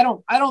 I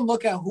don't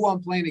look at who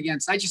I'm playing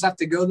against. I just have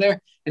to go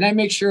there, and I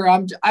make sure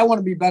I want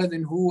to be better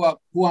than who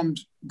I'm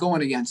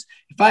going against.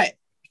 If I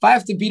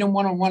have to beat them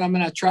one-on-one, I'm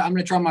gonna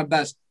try my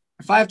best.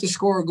 If I have to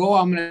score a goal,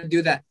 I'm gonna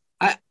do that.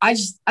 I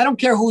don't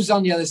care who's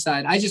on the other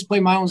side. I just play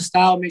my own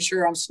style, make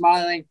sure I'm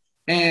smiling,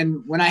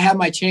 and when I have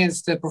my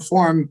chance to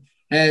perform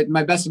at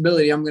my best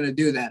ability, I'm gonna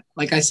do that.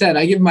 Like I said,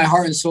 I give my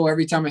heart and soul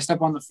every time I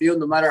step on the field,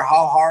 no matter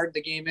how hard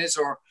the game is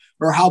or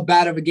how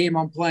bad of a game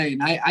I'm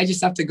playing. I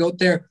just have to go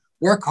there,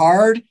 work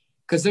hard,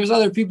 because there's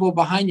other people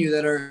behind you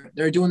that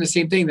are doing the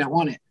same thing that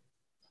want it.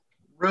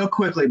 Real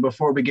quickly,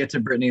 before we get to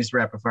Brittany's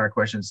rapid fire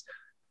questions,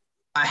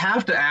 I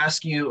have to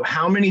ask you,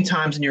 how many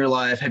times in your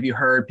life have you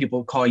heard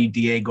people call you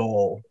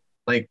Diego?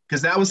 Like,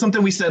 because that was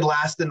something we said in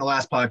the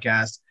last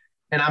podcast.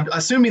 And I'm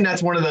assuming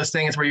that's one of those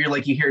things where you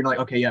hear like,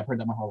 okay, yeah, I've heard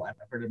that my whole life.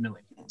 I've heard it a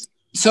million times.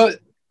 So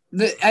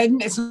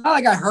it's not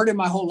like I heard it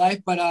my whole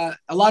life, but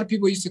a lot of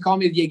people used to call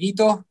me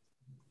Dieguito,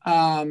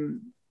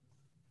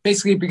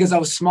 basically because I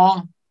was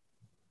small.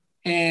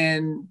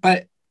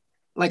 But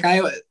like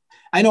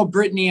I know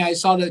Brittany, I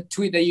saw the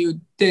tweet that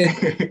you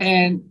did,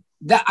 and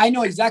that I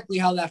know exactly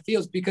how that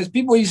feels, because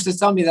people used to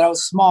tell me that I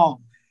was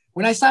small.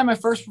 When I signed my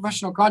first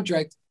professional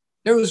contract,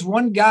 there was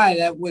one guy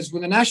that was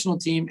with the national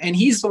team, and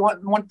he's the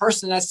one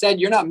person that said,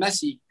 "You're not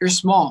Messi, you're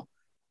small."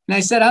 And I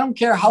said, I don't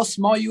care how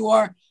small you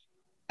are,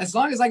 as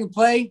long as I can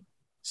play.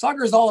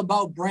 Soccer is all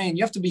about brain.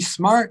 You have to be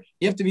smart,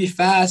 you have to be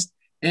fast,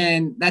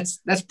 and that's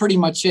pretty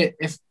much it.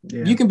 If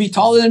you can be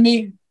taller than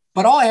me,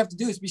 but all I have to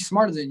do is be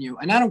smarter than you.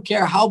 And I don't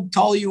care how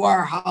tall you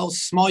are, how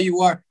small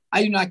you are.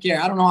 I do not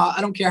care. I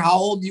don't care how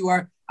old you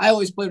are. I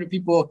always play with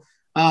people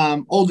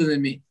older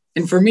than me.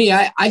 And for me,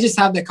 I just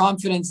have the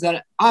confidence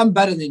that I'm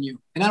better than you.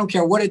 And I don't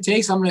care what it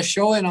takes. I'm going to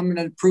show it, and I'm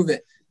going to prove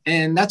it.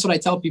 And that's what I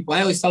tell people.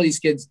 I always tell these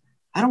kids,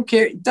 I don't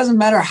care. It doesn't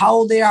matter how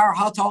old they are,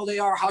 how tall they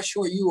are, how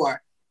short you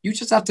are. You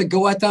just have to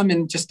go at them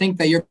and just think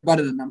that you're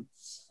better than them.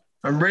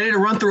 I'm ready to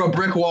run through a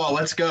brick wall.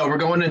 Let's go. We're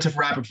going into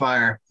rapid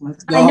fire.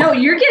 Let's go. I know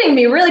you're getting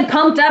me really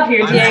pumped up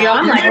here, Diego.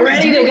 I'm like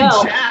ready to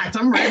go. Jacked.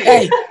 I'm ready.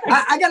 Hey,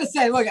 I got to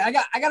say, look, I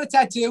got a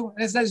tattoo,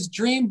 and it says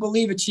dream,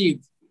 believe,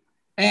 achieve.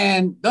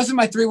 And those are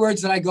my 3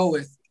 words that I go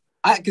with.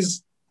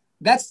 Because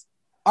that's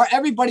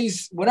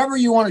everybody's, whatever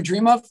you want to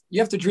dream of,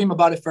 you have to dream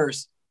about it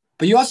first.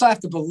 But you also have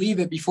to believe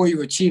it before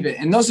you achieve it.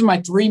 And those are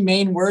my 3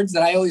 main words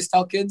that I always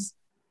tell kids.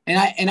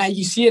 And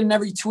you see it in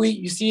every tweet,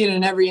 you see it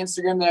in every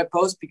Instagram that I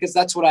post, because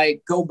that's what I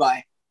go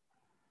by.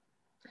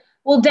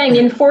 Well, dang,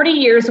 in 40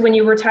 years, when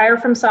you retire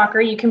from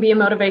soccer, you can be a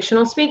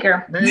motivational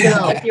speaker. There you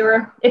go.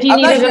 If you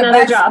needed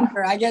another job.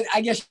 Speaker,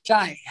 I get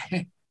shy.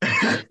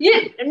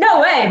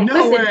 No way.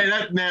 No Listen,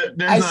 way.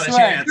 There's not a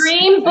chance.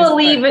 Dream,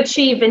 believe,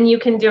 achieve, and you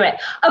can do it.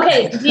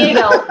 Okay,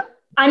 Diego,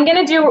 I'm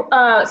going to do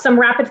some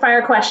rapid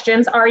fire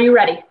questions. Are you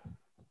ready?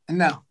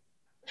 No.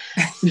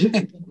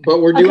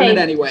 But we're doing it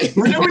anyway.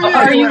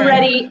 Are you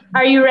ready?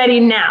 Are you ready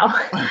now?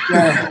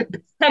 Yeah.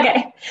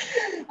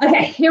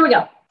 Okay, here we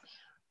go.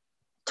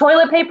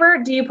 Toilet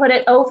paper, do you put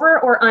it over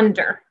or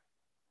under?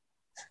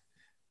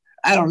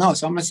 I don't know,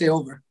 so I'm going to say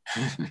over.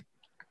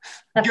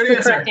 That's the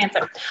correct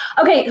answer.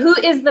 Okay, who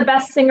is the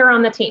best singer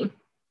on the team?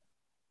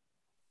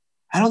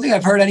 I don't think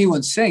I've heard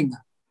anyone sing.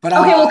 But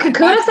okay, well,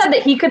 Kakuda said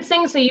that he could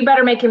sing, so you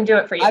better make him do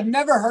it for you. I've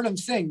never heard him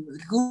sing.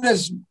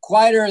 Kakuda's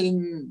quieter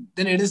than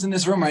it is in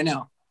this room right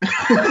now.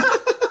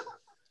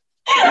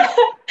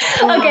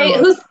 Okay,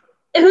 who's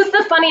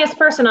the funniest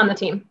person on the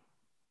team?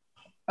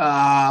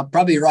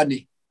 Probably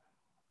Rodney.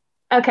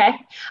 Okay.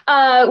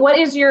 What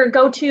is your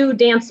go-to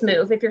dance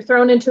move if you're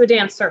thrown into a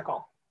dance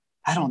circle?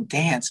 I don't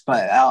dance,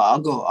 but I'll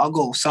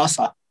go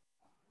salsa.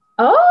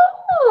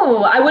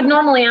 Oh, I would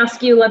normally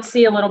ask you, let's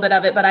see a little bit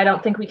of it, but I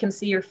don't think we can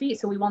see your feet,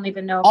 so we won't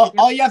even know.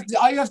 All you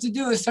have to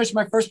do is search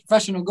my first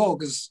professional goal,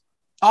 because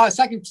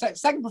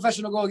second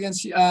professional goal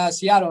against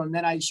Seattle, and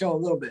then I show a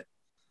little bit.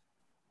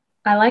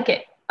 I like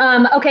it.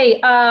 Okay,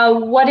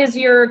 what is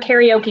your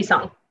karaoke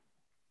song?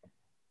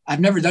 I've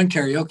never done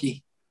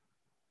karaoke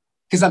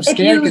because I'm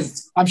scared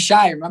because I'm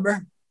shy.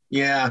 Remember?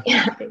 Yeah.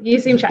 You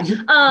seem shy.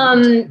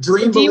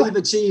 Dream, believe,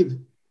 achieve.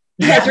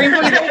 Yeah, dream,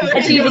 believe,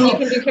 achieve, and you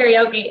can do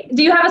karaoke.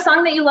 Do you have a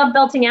song that you love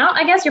belting out?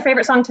 I guess your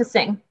favorite song to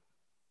sing.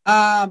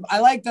 I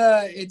like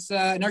it's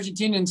an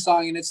Argentinian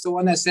song, and it's the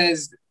one that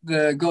says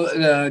the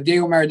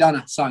Diego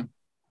Maradona song.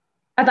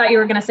 I thought you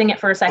were going to sing it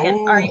for a second.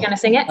 Oh. Are you going to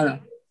sing it?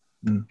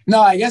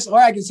 No, I guess, or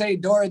I can say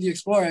Dora the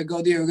Explorer,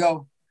 go Diego,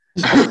 go.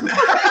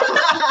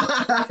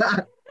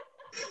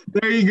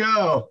 There you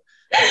go.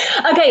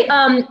 Okay,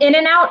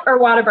 In-N-Out or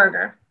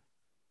Whataburger?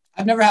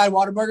 I've never had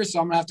Whataburger, so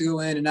I'm going to have to go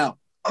In-N-Out.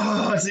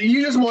 Oh, so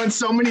you just won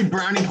so many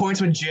brownie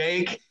points with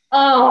Jake.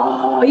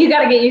 Oh, you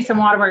got to get you some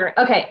Whataburger.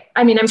 Okay,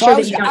 I mean, I'm sure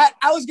that you don't.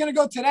 I was going to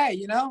go today,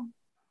 you know?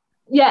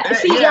 Yeah,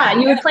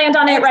 you had planned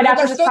on it right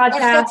after this podcast.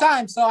 There's still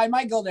time, so I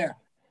might go there.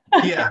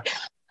 Yeah.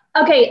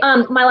 Okay,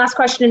 my last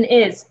question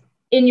is,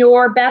 in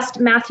your best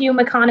Matthew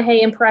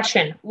McConaughey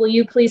impression, will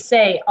you please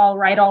say, all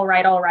right, all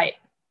right, all right?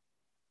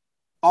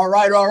 All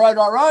right, all right,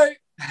 all right.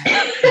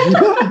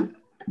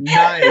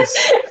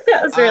 Nice.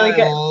 That was really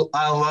good.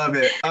 I love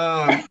it.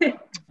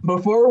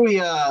 Before we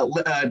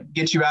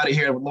get you out of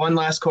here, one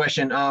last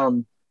question. I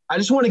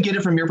just want to get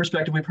it from your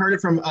perspective. We've heard it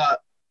from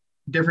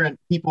different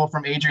people,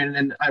 from Adrian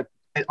and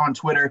on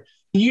Twitter.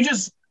 Can you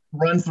just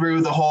run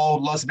through the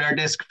whole Los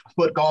Verdes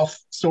foot golf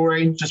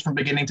story just from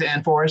beginning to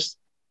end for us?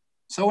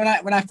 So when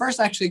I first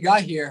actually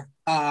got here,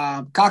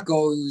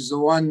 Kako, who's the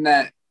one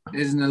that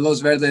is in the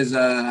Los Verdes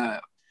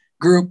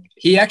group,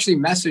 he actually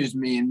messaged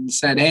me and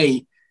said,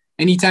 hey,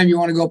 anytime you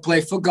want to go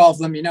play foot golf,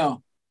 let me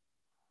know.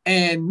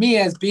 And me,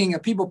 as being a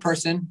people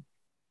person,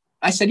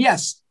 I said,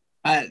 yes.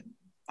 I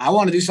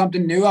want to do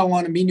something new. I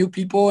want to meet new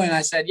people. And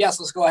I said, yes,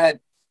 let's go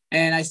ahead.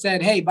 And I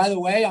said, hey, by the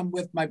way, I'm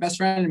with my best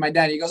friend and my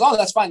dad. He goes, oh,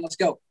 that's fine. Let's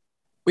go.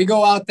 We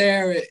go out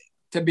there.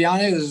 To be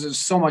honest, it was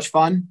so much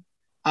fun.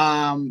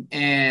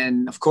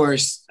 And of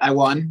course I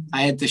won.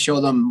 I had to show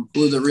them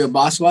who the real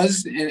boss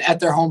was at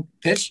their home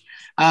pitch.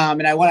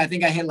 And I won. I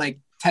think I hit like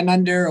 10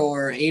 under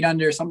or 8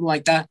 under, something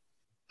like that.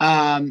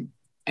 And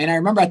I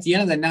remember at the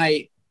end of the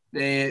night,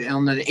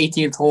 on the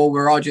 18th hole, we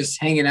were all just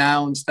hanging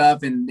out and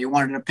stuff, and they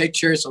wanted a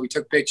picture. So we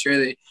took a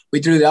picture.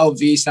 We threw the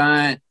LV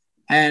sign.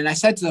 And I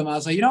said to them, I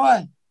was like, you know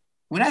what?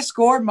 When I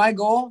scored my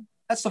goal,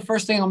 that's the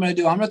first thing I'm going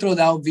to do. I'm going to throw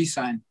the LV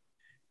sign.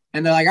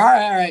 And they're like, all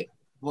right.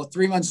 Well,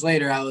 3 months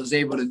later, I was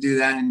able to do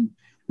that. And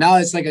now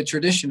it's like a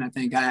tradition, I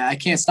think. I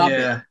can't stop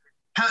it.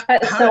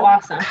 That's so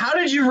awesome. How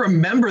did you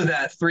remember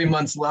that 3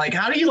 months? Like,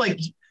 how do you like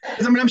 –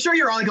 I mean, I'm sure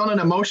you're like on an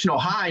emotional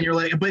high and you're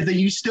like – but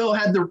you still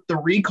had the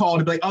recall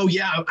to be like, oh,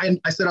 yeah,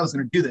 I said I was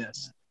going to do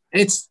this.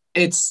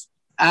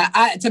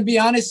 To be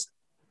honest,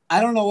 I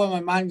don't know what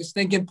my mind was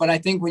thinking, but I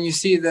think when you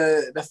see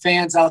the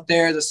fans out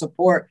there, the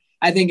support,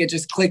 I think it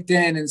just clicked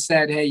in and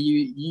said, hey,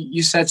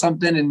 you said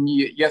something and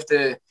you have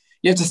to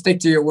stick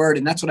to your word.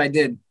 And that's what I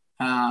did.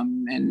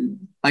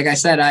 And like I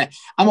said,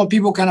 I'm a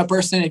people kind of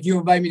person. If you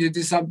invite me to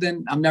do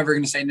something, I'm never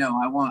going to say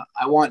no.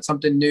 I want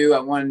something new. I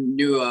want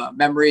new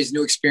memories,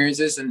 new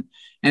experiences, and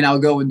I'll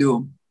go and do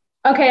them.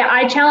 Okay.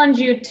 I challenge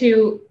you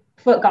to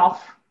foot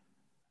golf.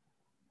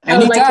 I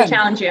would like to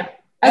challenge you.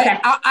 Okay.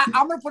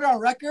 I'm going to put it on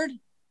record.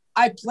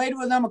 I played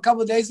with them a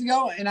couple of days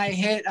ago and I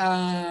hit,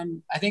 I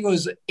think it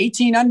was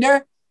 18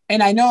 under.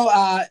 And I know,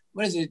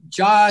 what is it?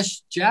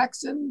 Josh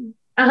Jackson.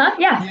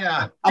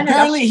 Yeah.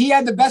 Apparently he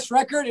had the best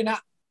record, and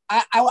I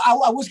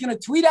was going to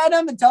tweet at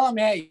him and tell him,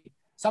 hey,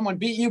 someone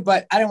beat you,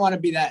 but I didn't want to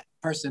be that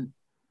person.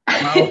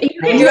 I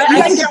think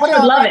I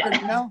would love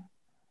it. You know?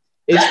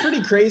 It's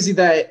pretty crazy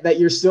that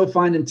you're still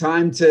finding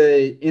time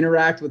to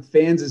interact with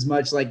fans as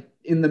much, like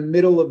in the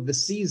middle of the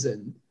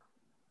season.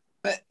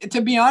 But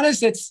to be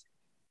honest, it's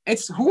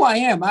who I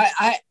am.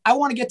 I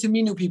want to get to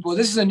meet new people.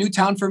 This is a new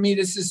town for me.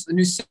 This is a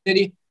new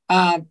city.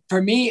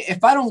 For me,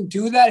 if I don't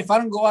do that, if I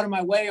don't go out of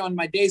my way on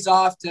my days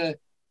off to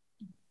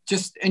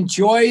just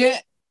enjoy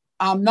it,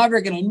 I'm never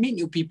going to meet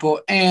new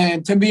people.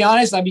 And to be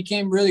honest, I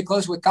became really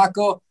close with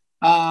Kako.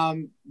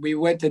 We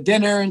went to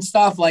dinner and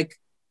stuff like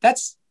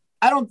that's,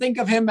 I don't think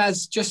of him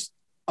as just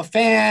a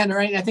fan or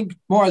anything. I think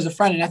more as a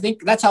friend. And I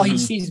think that's how he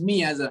sees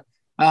me as a,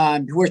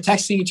 we're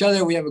texting each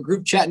other. We have a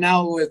group chat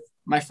now with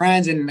my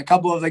friends and a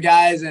couple of the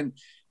guys, and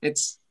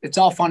it's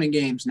all fun and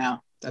games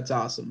now. That's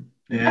awesome.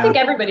 Yeah. I think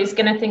everybody's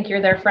going to think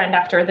you're their friend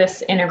after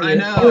this interview. I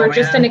know, you are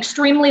just an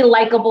extremely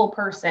likable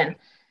person.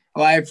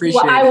 Oh, I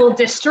appreciate it. I will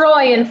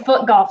destroy in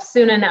foot golf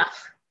soon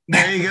enough.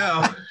 There you go.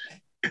 All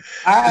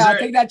right, I'll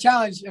take that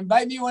challenge.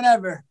 Invite me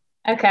whenever.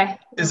 Okay.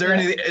 Is there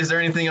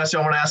anything else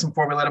y'all want to ask him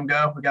before we let him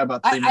go? We got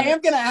about 3 minutes. I am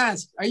going to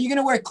ask, are you going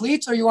to wear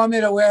cleats or you want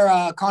me to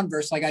wear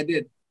Converse like I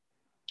did?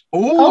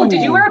 Oh,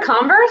 did you wear a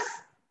Converse?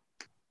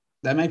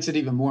 That makes it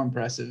even more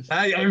impressive.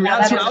 That's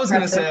what I was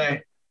going to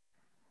say.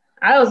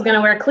 I was going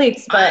to wear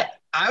cleats, but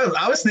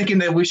I was thinking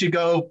that we should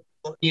go,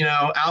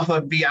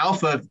 alpha v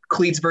alpha,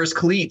 cleats versus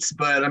cleats,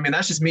 but I mean,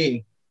 that's just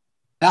me.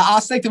 I'll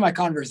stick to my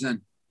Converse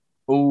then.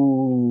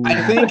 Ooh.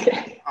 I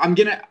think I'm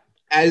going to,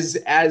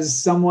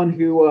 as someone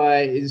who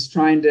is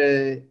trying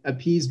to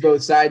appease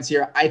both sides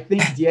here, I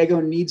think Diego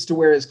needs to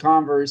wear his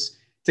Converse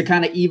to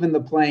kind of even the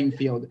playing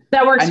field.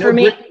 That works for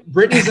me.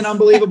 Brittany's an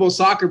unbelievable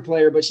soccer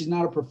player, but she's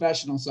not a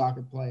professional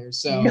soccer player.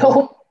 So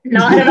no,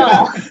 not at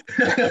all.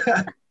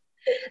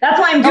 That's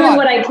why I'm doing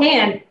what I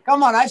can.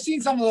 Come on, I've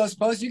seen some of those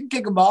posts. You can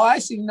kick a ball.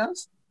 I've seen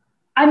those.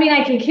 I mean,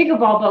 I can kick a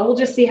ball, but we'll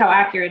just see how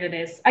accurate it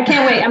is. I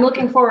can't wait. I'm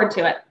looking forward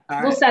to it.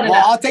 We'll set it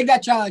up. I'll take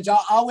that challenge.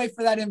 I'll wait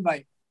for that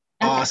invite.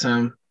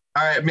 Awesome.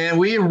 All right, man.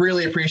 We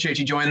really appreciate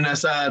you joining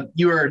us.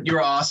 You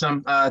were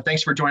awesome.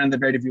 Thanks for joining the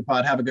VerdeVUE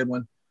Pod. Have a good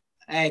one.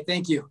 Hey,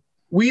 thank you.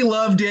 We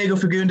love Diego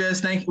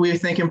Fagundez. We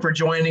thank him for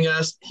joining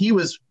us. He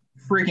was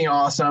freaking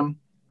awesome.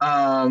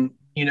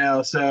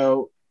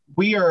 So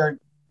we are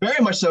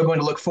very much so going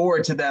to look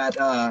forward to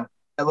that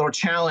little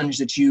challenge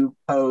that you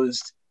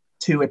posed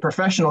to a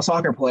professional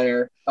soccer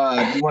player.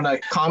 You want to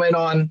comment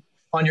on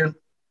your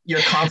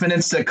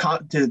confidence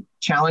to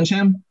challenge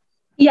him?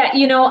 Yeah,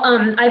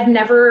 I've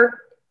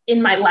never in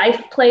my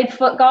life played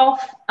foot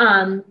golf.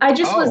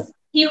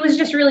 He was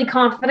just really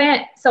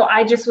confident. So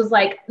I just was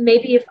like,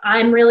 maybe if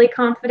I'm really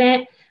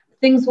confident,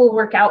 things will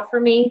work out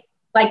for me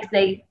like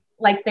they've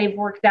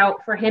worked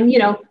out for him,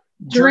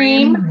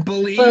 dream,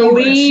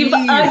 believe,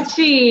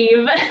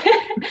 achieve.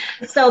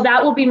 So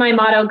that will be my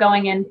motto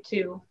going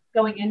into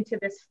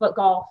this foot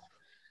golf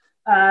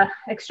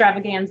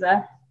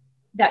extravaganza.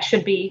 That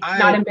should be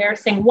not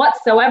embarrassing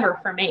whatsoever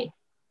for me.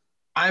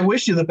 I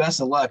wish you the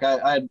best of luck.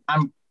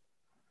 I'm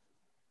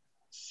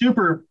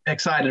super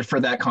excited for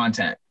that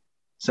content.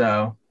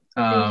 So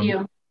thank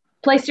you.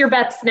 Place your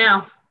bets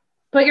now.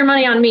 Put your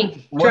money on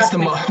me. What's the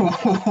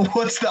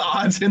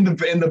odds in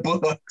the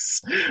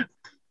books?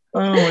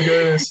 Oh my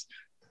goodness.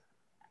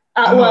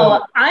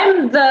 Well,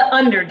 I'm the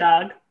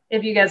underdog,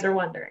 if you guys are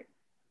wondering.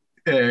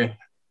 Hey,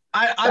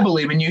 I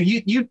believe in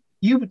you.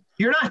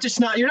 You're not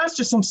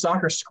just some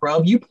soccer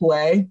scrub. You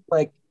play.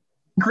 Like,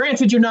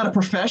 granted, you're not a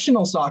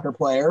professional soccer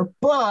player,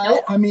 but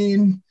nope. I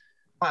mean,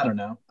 I don't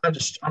know. I'm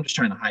just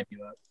trying to hype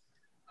you up.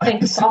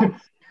 Thanks, Paul.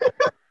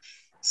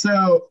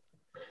 So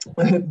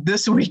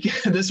this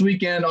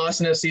weekend,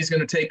 Austin FC is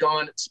going to take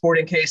on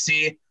Sporting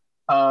KC.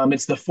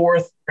 It's the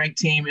 4th ranked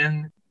team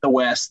in the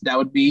West. That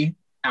would be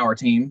our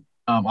team,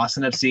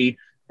 Austin FC,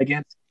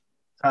 against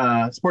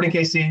Sporting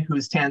KC, who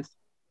is 10th.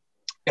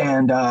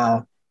 And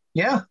that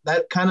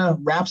kind of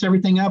wraps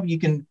everything up. You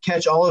can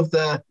catch all of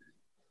the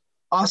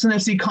Austin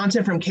FC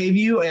content from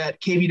KVUE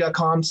at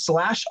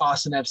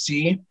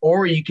kvu.com/AustinFC,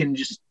 or you can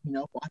just,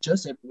 watch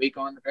us every week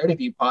on the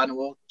VerdeVUE Pod, and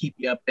we'll keep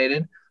you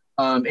updated.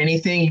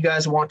 Anything you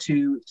guys want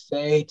to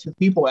say to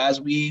people as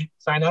we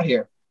sign out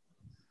here?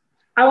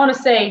 I want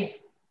to say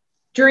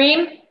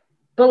dream,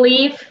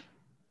 believe,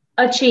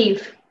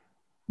 achieve.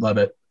 Love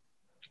it.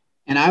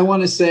 And I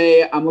want to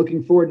say I'm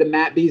looking forward to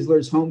Matt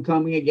Beasler's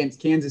homecoming against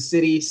Kansas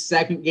City,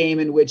 second game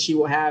in which he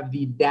will have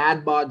the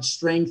dad bod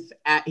strength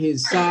at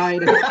his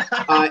side.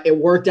 It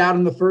worked out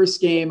in the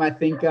first game. I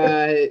think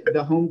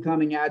the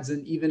homecoming adds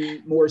an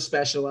even more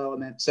special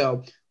element.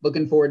 So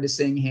looking forward to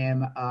seeing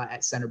him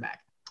at center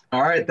back.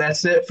 All right,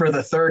 that's it for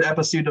the third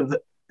episode.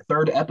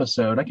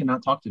 I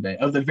cannot talk today,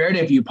 of the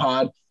VerdeVUE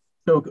Pod.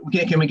 So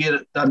can we get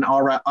an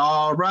all right?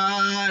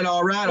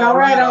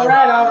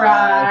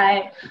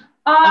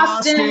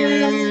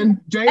 Austin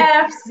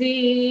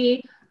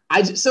FC.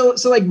 Here's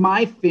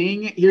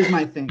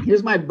my thing.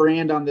 Here's my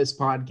brand on this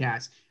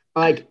podcast.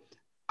 Like,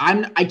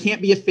 I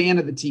can't be a fan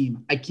of the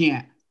team. I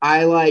can't.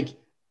 I'm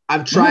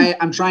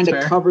trying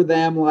to cover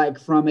them like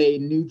from a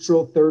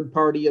neutral third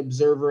party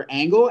observer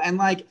angle. And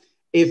like,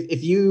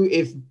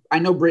 if I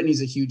know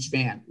Brittany's a huge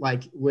fan,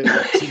 like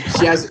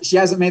she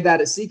hasn't made that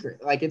a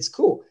secret. Like, it's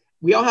cool.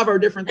 We all have our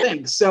different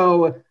things.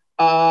 So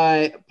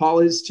Paul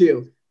is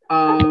too.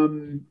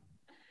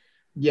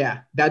 Yeah,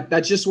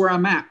 that's just where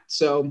I'm at.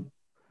 So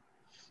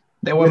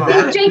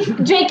Jake,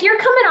 you're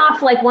coming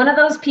off like one of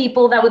those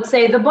people that would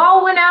say the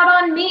ball went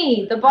out on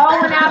me. The ball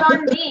went out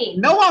on me.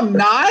 No, I'm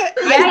not.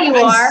 Yeah, you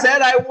are. I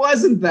said I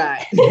wasn't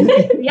that.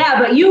 Yeah,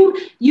 but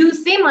you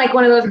seem like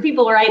one of those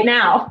people right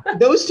now.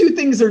 Those two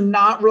things are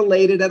not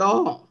related at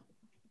all.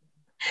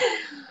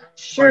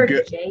 Sure,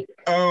 Jake.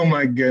 Oh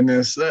my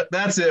goodness.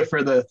 That's it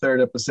for the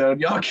third episode.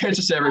 Y'all catch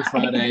us every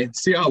Friday.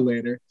 See y'all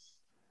later.